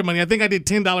wasn't major money. I think I did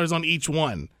 $10 on each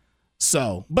one.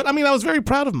 So, but I mean, I was very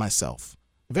proud of myself.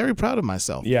 Very proud of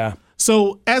myself. Yeah.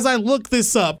 So as I look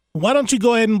this up, why don't you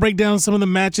go ahead and break down some of the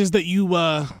matches that you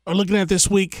are looking at this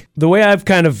week? The way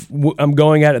I'm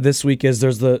going at it this week is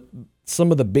there's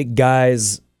some of the big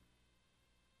guys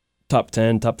top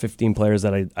 10, top 15 players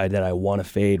that I want to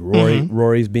fade.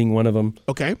 Rory's being one of them.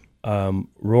 Okay.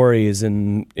 Rory is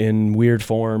in weird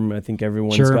form. I think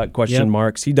everyone's Sure. got question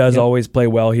marks. He does always play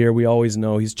well here. We always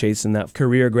know he's chasing that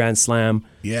career Grand Slam.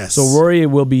 Yes. So Rory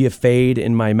will be a fade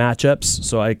in my matchups.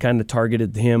 So I kind of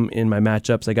targeted him in my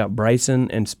matchups. I got Bryson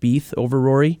and Spieth over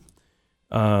Rory.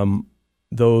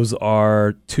 Those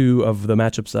are two of the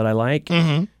matchups that I like.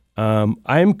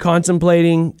 I'm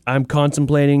contemplating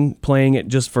playing it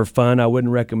just for fun. I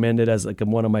wouldn't recommend it as like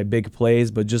one of my big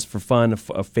plays, but just for fun, a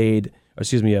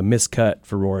miscut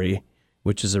for Rory,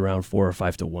 which is around 4 or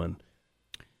 5 to 1,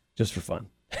 just for fun.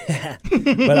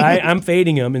 But I'm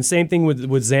fading him, and same thing with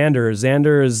Xander.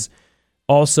 Xander is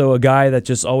also a guy that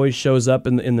just always shows up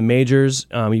in the majors.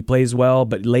 He plays well,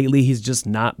 but lately he's just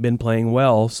not been playing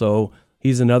well. So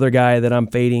he's another guy that I'm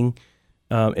fading.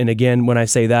 And again, when I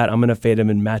say that, I'm going to fade him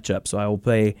in matchup. So I will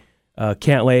play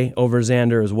Cantlay over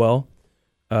Xander as well.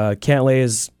 Cantlay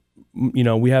is,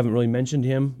 we haven't really mentioned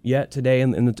him yet today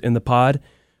in the pod,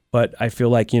 but I feel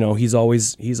like he's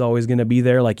always going to be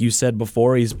there. Like you said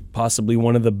before, he's possibly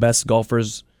one of the best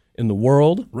golfers in the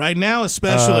world right now,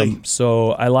 especially.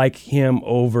 So I like him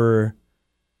over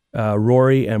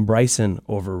Rory, and Bryson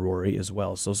over Rory as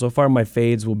well. So far my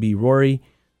fades will be Rory,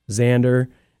 Xander,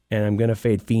 and I'm going to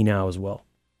fade Finau as well.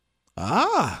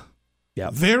 Yeah.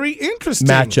 Very interesting.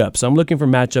 Matchups. I'm looking for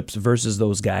matchups versus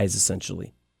those guys,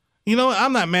 essentially.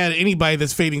 I'm not mad at anybody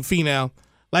that's fading Finau.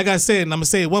 Like I said, and I'm going to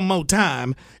say it one more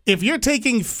time. If you're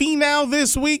taking Finau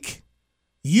this week,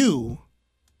 you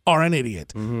are an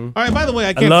idiot. All right, by the way,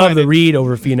 I can't love find the it. Reed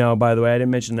over Finau, by the way. I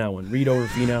didn't mention that one. Reed over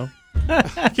Finau.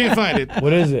 I can't find it.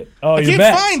 What is it? Oh, I your can't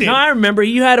bets. find it. No, I remember.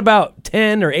 You had about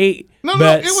 10 or 8 No,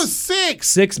 bets. it was 6.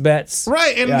 6 bets.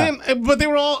 Right, and Yeah. then but they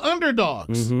were all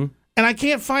underdogs. And I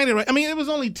can't find it right. I mean, it was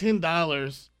only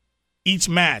 $10 each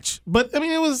match. But I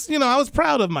mean, it was, I was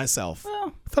proud of myself.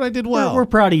 I thought I did well. We're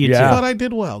proud of you, I too. thought I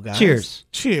did well, guys. Cheers.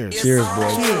 Cheers. Cheers,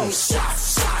 boys. Cheers.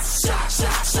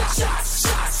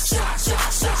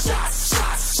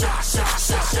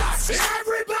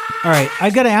 All right, I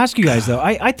got to ask you guys, though.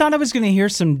 I thought I was going to hear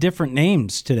some different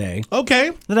names today.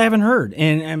 Okay. That I haven't heard.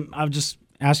 And I'll just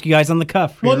ask you guys on the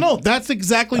cuff. Well, here. no, that's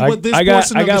exactly what this I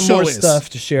portion of the got show more is. stuff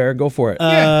to share. Go for it.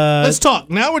 Yeah, let's talk.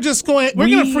 Now we're going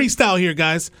to freestyle here,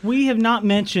 guys. We have not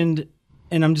mentioned,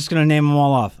 and I'm just going to name them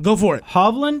all off. Go for it.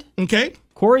 Hovland. Okay.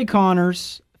 Corey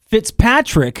Connors.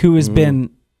 Fitzpatrick, who has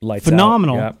been Lights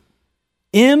phenomenal. out.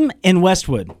 M and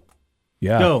Westwood.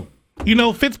 Yeah. Go.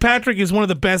 Fitzpatrick is one of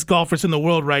the best golfers in the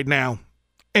world right now.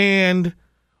 And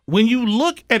when you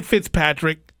look at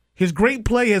Fitzpatrick, his great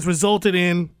play has resulted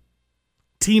in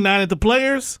T9 at the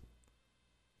Players,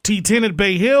 T10 at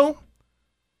Bay Hill,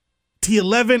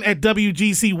 T11 at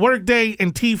WGC Workday,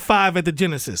 and T5 at the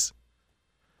Genesis.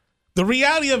 The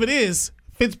reality of it is,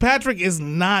 Fitzpatrick is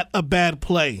not a bad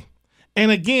play. And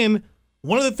again,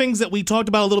 one of the things that we talked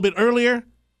about a little bit earlier,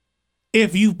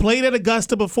 if you've played at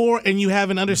Augusta before and you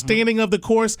have an understanding of the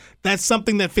course, that's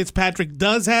something that Fitzpatrick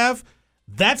does have.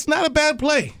 That's not a bad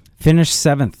play. Finished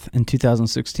 7th in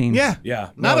 2016. Yeah.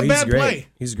 Yeah. Not a he's bad great. play.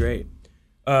 He's great.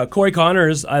 Corey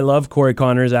Connors, I love Corey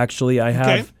Connors, actually. I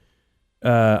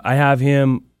have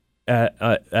him at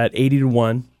 80 to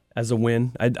 1 as a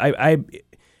win. I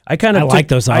kind of like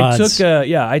those odds.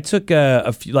 I took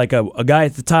a few, like a guy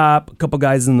at the top, a couple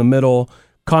guys in the middle.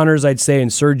 Connors, I'd say, and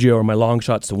Sergio are my long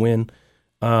shots to win.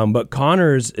 But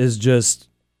Connors is just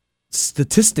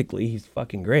statistically, he's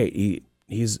fucking great.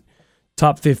 He's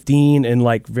top 15 in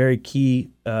like very key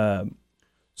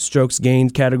strokes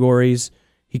gained categories.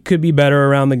 He could be better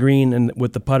around the green, and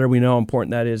with the putter, we know how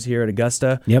important that is here at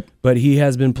Augusta. Yep. But he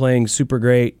has been playing super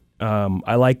great.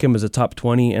 I like him as a top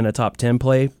 20 and a top 10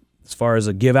 play. As far as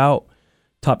a give out,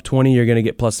 top 20, you're going to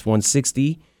get plus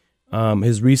 160.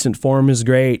 His recent form is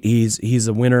great. He's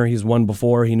a winner. He's won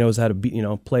before. He knows how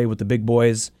to play with the big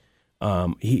boys.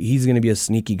 He's going to be a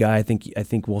sneaky guy. I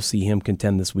think we'll see him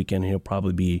contend this weekend. He'll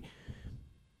probably be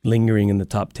lingering in the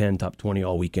top 10, top 20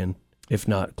 all weekend, if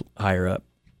not higher up.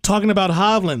 Talking about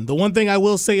Hovland, the one thing I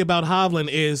will say about Hovland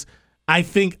is I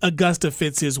think Augusta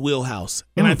fits his wheelhouse.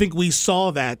 And I think we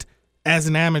saw that as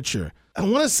an amateur. I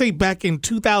want to say back in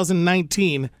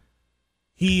 2019,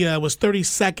 he was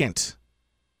 32nd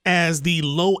as the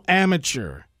low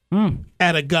amateur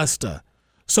at Augusta.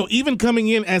 So even coming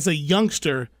in as a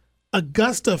youngster,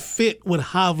 Augusta fit what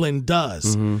Hovland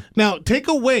does. Now, take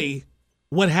away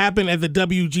what happened at the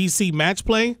WGC match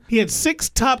play. He had 6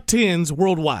 top 10s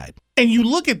worldwide. And you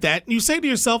look at that and you say to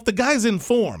yourself, the guy's in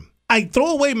form. I throw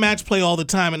away match play all the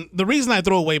time. And the reason I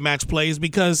throw away match play is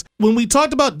because when we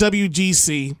talked about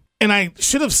WGC, and I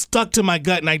should have stuck to my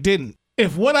gut and I didn't.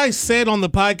 if what I said on the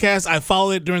podcast, I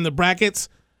followed it during the brackets,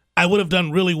 I would have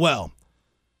done really well.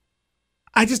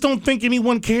 I just don't think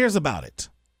anyone cares about it.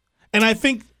 And I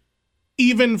think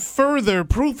even further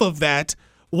proof of that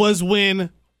was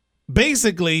when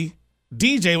basically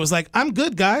DJ was like, I'm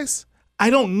good, guys. I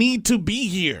don't need to be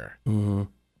here. Mm-hmm.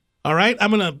 All right?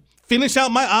 I'm going to finish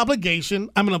out my obligation.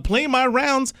 I'm going to play my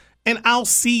rounds, and I'll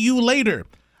see you later.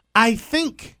 I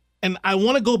think, and I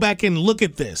want to go back and look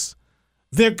at this,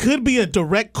 there could be a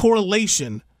direct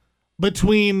correlation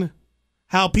between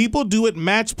how people do at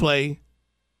match play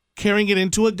carrying it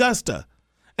into Augusta,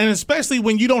 and especially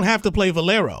when you don't have to play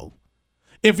Valero.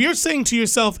 If you're saying to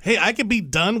yourself, hey, I could be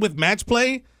done with match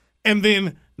play and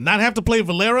then not have to play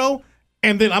Valero,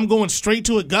 and then I'm going straight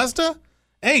to Augusta,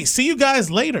 hey, see you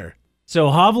guys later. So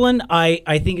Hovland,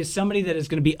 I think, is somebody that is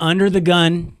going to be under the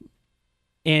gun,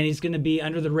 and he's going to be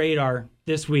under the radar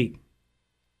this week.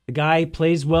 The guy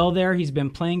plays well there. He's been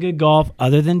playing good golf.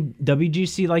 Other than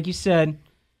WGC, like you said,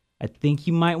 I think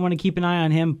you might want to keep an eye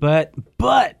on him. But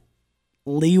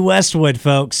Lee Westwood,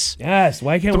 folks. Yes,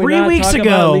 why can't we not talk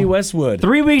about Lee Westwood?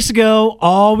 3 weeks ago,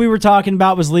 all we were talking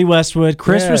about was Lee Westwood.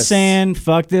 Chris was saying,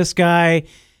 fuck this guy.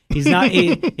 He's not.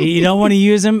 You don't want to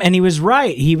use him. And he was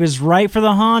right. He was right for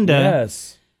the Honda.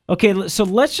 Yes. Okay, so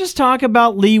let's just talk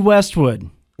about Lee Westwood.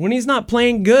 When he's not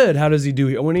playing good, how does he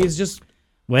do? When he's just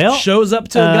shows up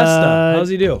to Augusta, how does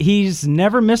he do? He's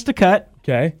never missed a cut.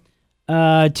 Okay.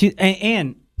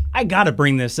 And I got to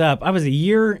bring this up. I was a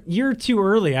year too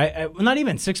early. Not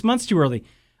even 6 months too early.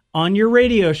 On your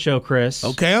radio show, Chris.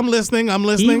 Okay, I'm listening.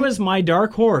 He was my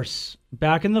dark horse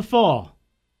back in the fall.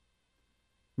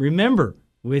 Remember,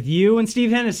 with you and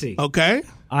Steve Hennessy. Okay.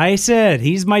 I said,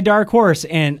 he's my dark horse.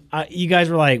 And you guys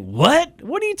were like, what?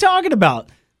 What are you talking about?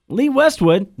 Lee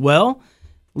Westwood. Well,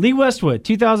 Lee Westwood,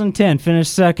 2010,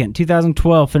 finished second.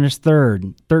 2012, finished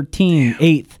third. 13,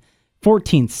 8th.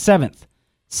 14th, 7th.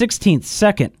 16th,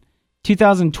 second.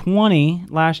 2020,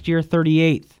 last year,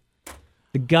 38th.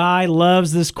 The guy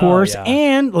loves this course. Oh, yeah.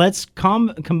 And let's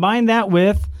combine that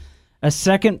with a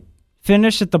second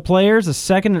finish at the Players, a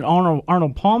second at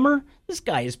Arnold Palmer. This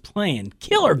guy is playing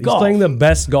killer golf. He's playing the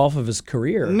best golf of his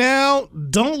career. Now,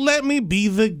 don't let me be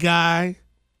the guy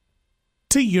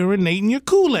to urinate in your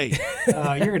Kool-Aid.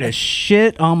 You're going to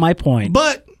shit on my point.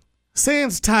 But,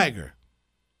 sans Tiger,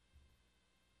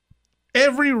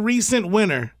 every recent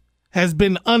winner has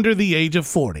been under the age of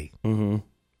 40. Mm-hmm.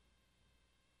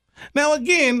 Now,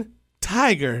 again,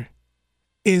 Tiger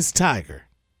is Tiger.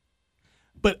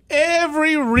 But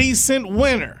every recent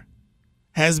winner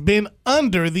has been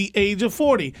under the age of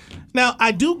 40. Now,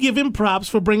 I do give him props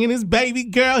for bringing his baby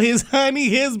girl, his honey,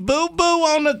 his boo-boo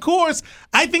on the course.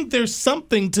 I think there's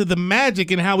something to the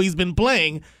magic in how he's been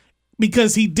playing,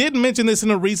 because he did mention this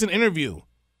in a recent interview.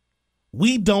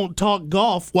 We don't talk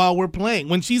golf while we're playing.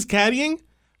 When she's caddying,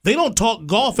 they don't talk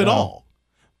golf at all.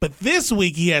 But this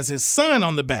week, he has his son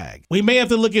on the bag. We may have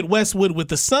to look at Westwood with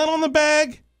the son on the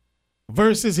bag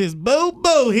versus his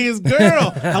boo-boo, his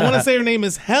girl. I want to say her name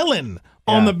is Helen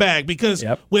on the bag, because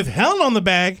with Helen on the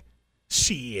bag,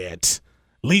 shit,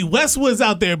 Lee Westwood's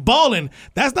out there balling.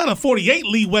 That's not a 48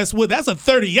 Lee Westwood. That's a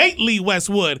 38 Lee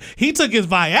Westwood. He took his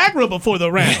Viagra before the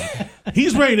round.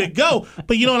 He's ready to go.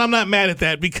 But you know what? I'm not mad at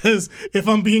that, because if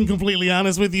I'm being completely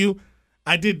honest with you,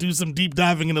 I did do some deep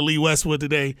diving into Lee Westwood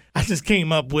today. I just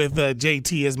came up with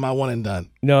JT as my one and done.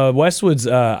 No, Westwood's,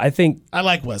 I think. I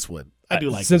like Westwood. I do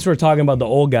like Since we're talking about the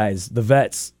old guys, the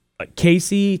vets,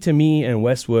 Casey to me and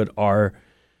Westwood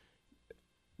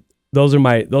those are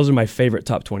my favorite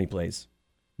top 20 plays,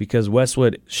 because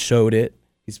Westwood showed it.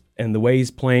 And the way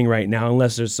he's playing right now,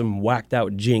 unless there's some whacked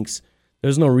out jinx,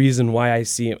 there's no reason why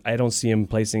I don't see him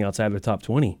placing outside of the top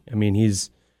 20. I mean,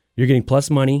 you're getting plus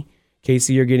money.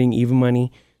 Casey, you're getting even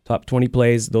money. Top 20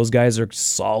 plays. Those guys are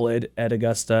solid at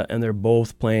Augusta, and they're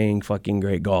both playing fucking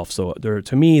great golf. So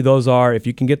to me, those are, if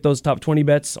you can get those top 20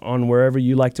 bets on wherever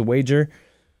you like to wager,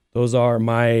 those are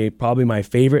probably my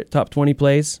favorite top 20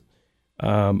 plays.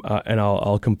 And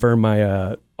I'll confirm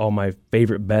all my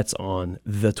favorite bets on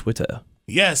the Twitter.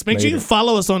 Yes, make sure you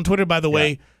follow us on Twitter, by the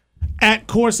way, at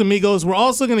Course Amigos. We're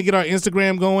also going to get our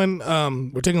Instagram going.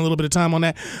 We're taking a little bit of time on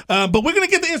that. But we're going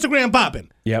to get the Instagram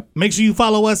popping. Yep. Make sure you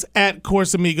follow us at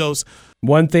Course Amigos.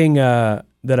 One thing that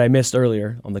I missed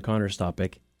earlier on the Connors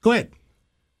topic. Go ahead.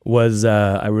 Was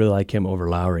I really like him over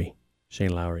Lowry,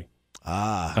 Shane Lowry.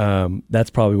 That's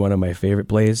probably one of my favorite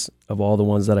plays of all the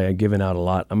ones that I have given out a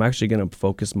lot. I'm actually going to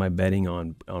focus my betting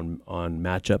on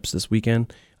matchups this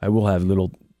weekend. I will have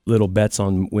little bets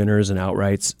on winners and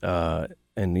outrights.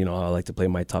 And, I like to play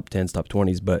my top 10s, top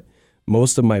 20s, but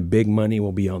most of my big money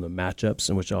will be on the matchups,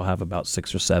 in which I'll have about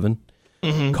 6 or 7.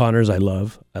 Connors, I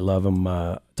love him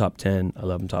top 10. I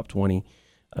love him top 20.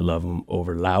 I love him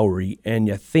over Lowry, and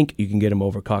I think you can get him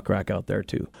over Kokrak out there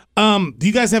too. Do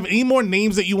you guys have any more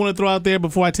names that you want to throw out there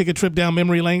before I take a trip down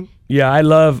memory lane? Yeah, I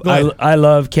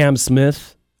love Cam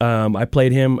Smith. I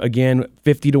played him again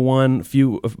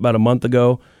 50-1 about a month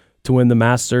ago to win the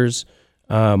Masters.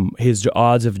 His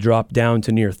odds have dropped down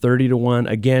to near 30-1.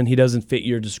 Again, he doesn't fit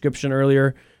your description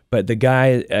earlier, but the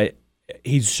guy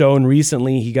he's shown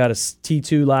recently. He got a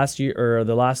T2 last year or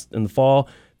in the fall,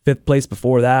 5th place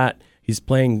before that. He's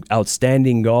playing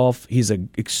outstanding golf. He's an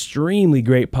extremely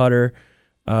great putter,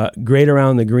 great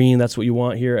around the green. That's what you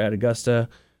want here at Augusta.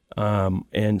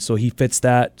 And so he fits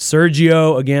that.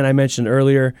 Sergio, again, I mentioned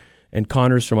earlier, and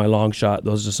Connors for my long shot.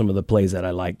 Those are some of the plays that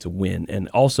I like to win. And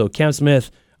also Cam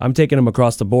Smith, I'm taking him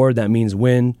across the board. That means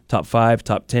win, top 5,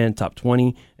 top 10, top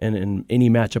 20. And in any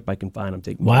matchup I can find, I'm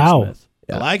taking Cam Smith.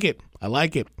 Yeah. I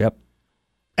like it. Yep.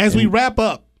 As we wrap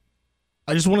up,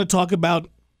 I just want to talk about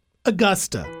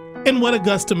Augusta and what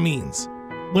Augusta means.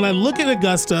 When I look at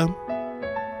Augusta,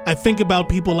 I think about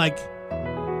people like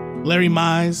Larry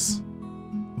Mize,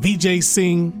 Vijay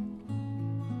Singh.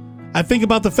 I think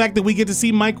about the fact that we get to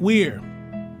see Mike Weir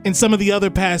and some of the other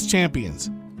past champions.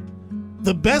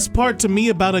 The best part to me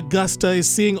about Augusta is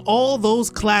seeing all those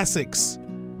classics,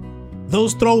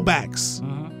 those throwbacks,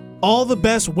 all the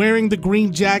best wearing the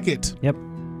green jacket. Yep.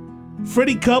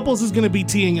 Freddie Couples is going to be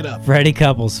teeing it up. Freddie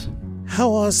Couples.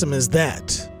 How awesome is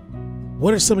that?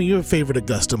 What are some of your favorite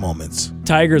Augusta moments?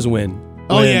 Tiger's win.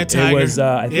 Oh, yeah, Tiger. It was,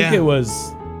 I think it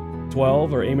was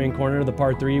 12 or Amen Corner, the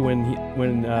par 3,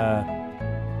 when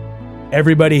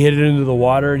everybody hit it into the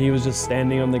water and he was just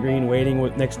standing on the green waiting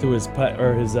next to his putt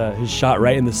or his shot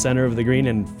right in the center of the green,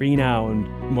 and Finau and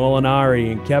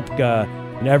Molinari and Koepka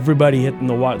and everybody hitting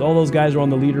the water. All those guys were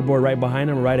on the leaderboard right behind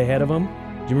him, right ahead of him.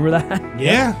 Do you remember that?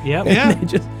 Yeah.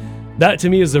 That to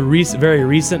me is a very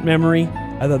recent memory.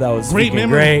 I thought that was great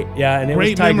memory. Great. Yeah, and it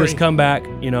was Tiger's comeback,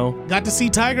 Got to see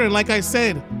Tiger, and like I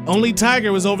said, only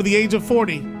Tiger was over the age of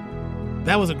 40.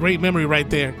 That was a great memory right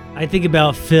there. I think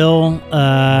about Phil.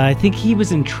 I think he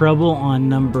was in trouble on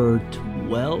number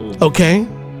 12. Okay.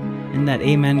 In that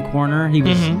Amen Corner. He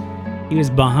was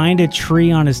behind a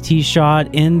tree on his tee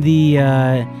shot in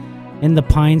the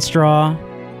pine straw,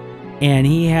 and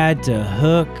he had to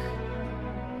hook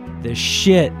the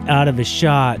shit out of his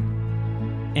shot,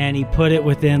 and he put it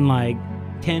within like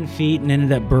 10 feet and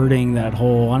ended up birding that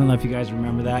hole. I don't know if you guys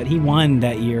remember that. He won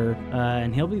that year,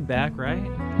 and he'll be back, right?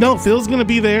 No, Phil's going to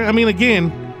be there. I mean,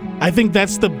 again, I think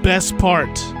that's the best part,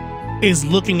 is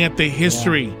looking at the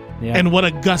history and what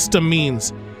Augusta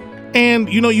means.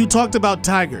 And, you talked about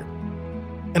Tiger.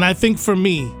 And I think for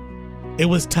me, it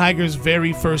was Tiger's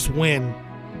very first win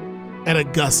at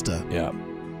Augusta. Yeah.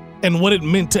 And what it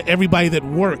meant to everybody that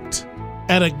worked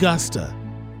at Augusta.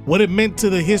 What it meant to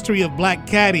the history of black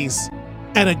caddies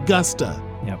at Augusta.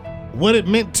 Yep. What it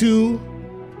meant to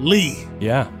Lee.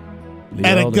 Yeah. Lee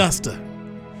at Elder. Augusta.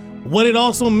 What it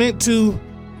also meant to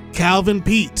Calvin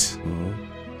Pete.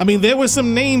 I mean, there were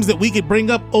some names that we could bring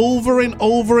up over and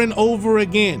over and over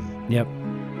again. Yep.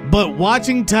 But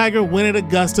watching Tiger win at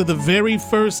Augusta the very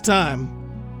first time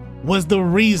was the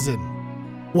reason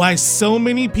why so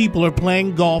many people are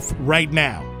playing golf right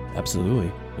now.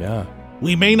 Absolutely. Yeah.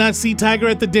 We may not see Tiger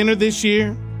at the dinner this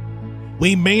year.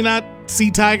 We may not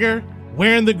see Tiger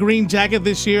wearing the green jacket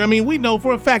this year. I mean, we know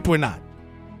for a fact we're not.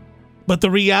 But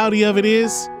the reality of it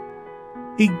is,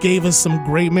 he gave us some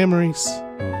great memories.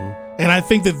 And I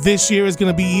think that this year is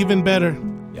going to be even better.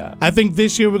 Yeah. I think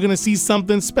this year we're going to see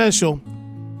something special.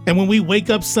 And when we wake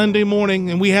up Sunday morning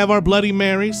and we have our Bloody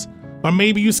Marys, or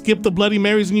maybe you skip the Bloody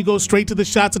Marys and you go straight to the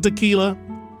shots of tequila,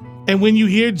 and when you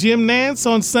hear Jim Nance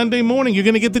on Sunday morning, you're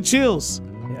going to get the chills.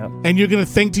 Yep. And you're going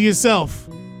to think to yourself,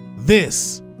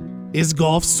 this is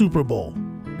golf Super Bowl.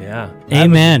 Yeah.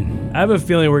 Amen. I have a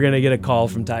feeling we're going to get a call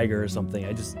from Tiger or something.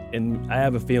 I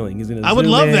have a feeling he's going to I would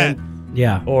love that.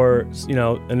 Yeah. Or,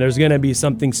 and there's going to be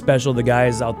something special. The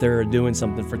guys out there are doing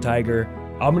something for Tiger.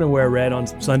 I'm going to wear red on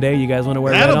Sunday. You guys want to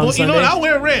wear red on Sunday? You know what? I'll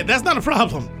wear red. That's not a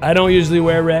problem. I don't usually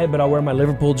wear red, but I'll wear my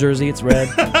Liverpool jersey. It's red.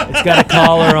 It's got a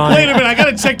collar on it. Wait a minute. I got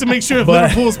to check to make sure if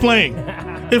Liverpool's playing.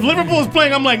 If Liverpool's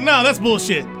playing, I'm like, nah, that's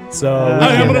bullshit. So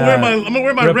I'm going to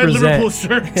wear my red Liverpool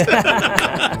shirt.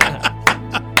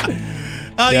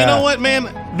 You know what, man?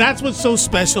 That's what's so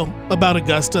special about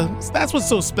Augusta. That's what's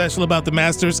so special about the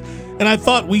Masters. And I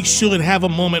thought we should have a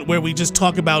moment where we just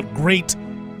talk about great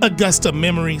Augusta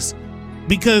memories.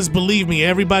 Because believe me,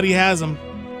 everybody has them.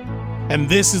 And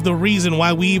this is the reason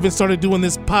why we even started doing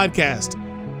this podcast,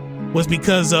 was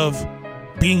because of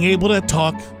being able to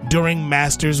talk during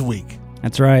Masters Week.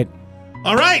 That's right.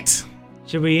 All right.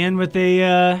 Should we end with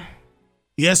a...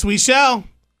 Yes, we shall.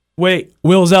 Wait,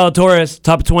 Will Zalatoris,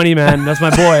 top 20, man. That's my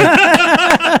boy.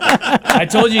 I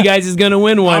told you guys he's going to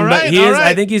win one, but he is.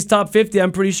 I think he's top 50.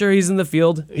 I'm pretty sure he's in the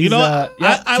field.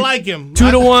 I like him.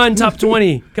 2-1, top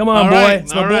 20. Come on, boy.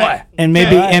 It's my boy. And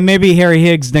maybe Harry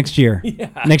Higgs next year. Yeah.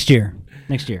 Next year.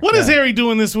 What is Harry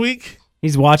doing this week?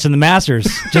 He's watching the Masters,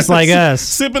 just like us.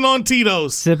 Sipping on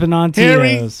Tito's.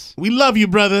 Harry, we love you,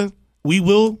 brother. We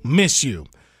will miss you.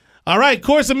 All right,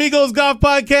 Course Amigos Golf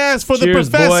Podcast for Cheers,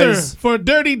 the Professor, boys. for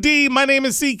Dirty D. My name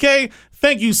is CK.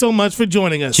 Thank you so much for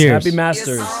joining us. Cheers. Happy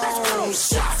Masters.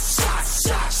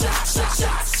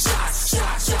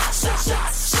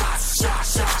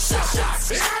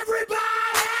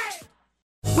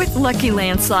 With Lucky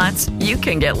Land Slots, you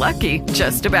can get lucky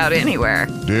just about anywhere.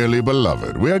 Dearly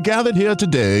beloved, we are gathered here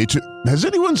today to... Has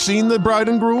anyone seen the bride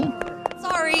and groom?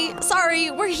 Sorry,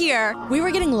 we're here. We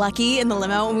were getting lucky in the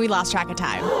limo and we lost track of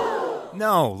time.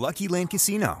 No, Lucky Land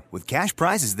Casino, with cash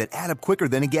prizes that add up quicker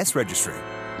than a guest registry.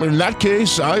 In that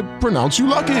case, I pronounce you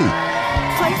lucky.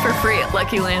 Play for free at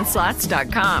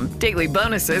LuckyLandSlots.com. Daily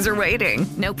bonuses are waiting.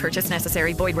 No purchase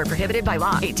necessary. Void where prohibited by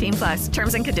law. 18+.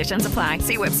 Terms and conditions apply.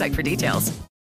 See website for details.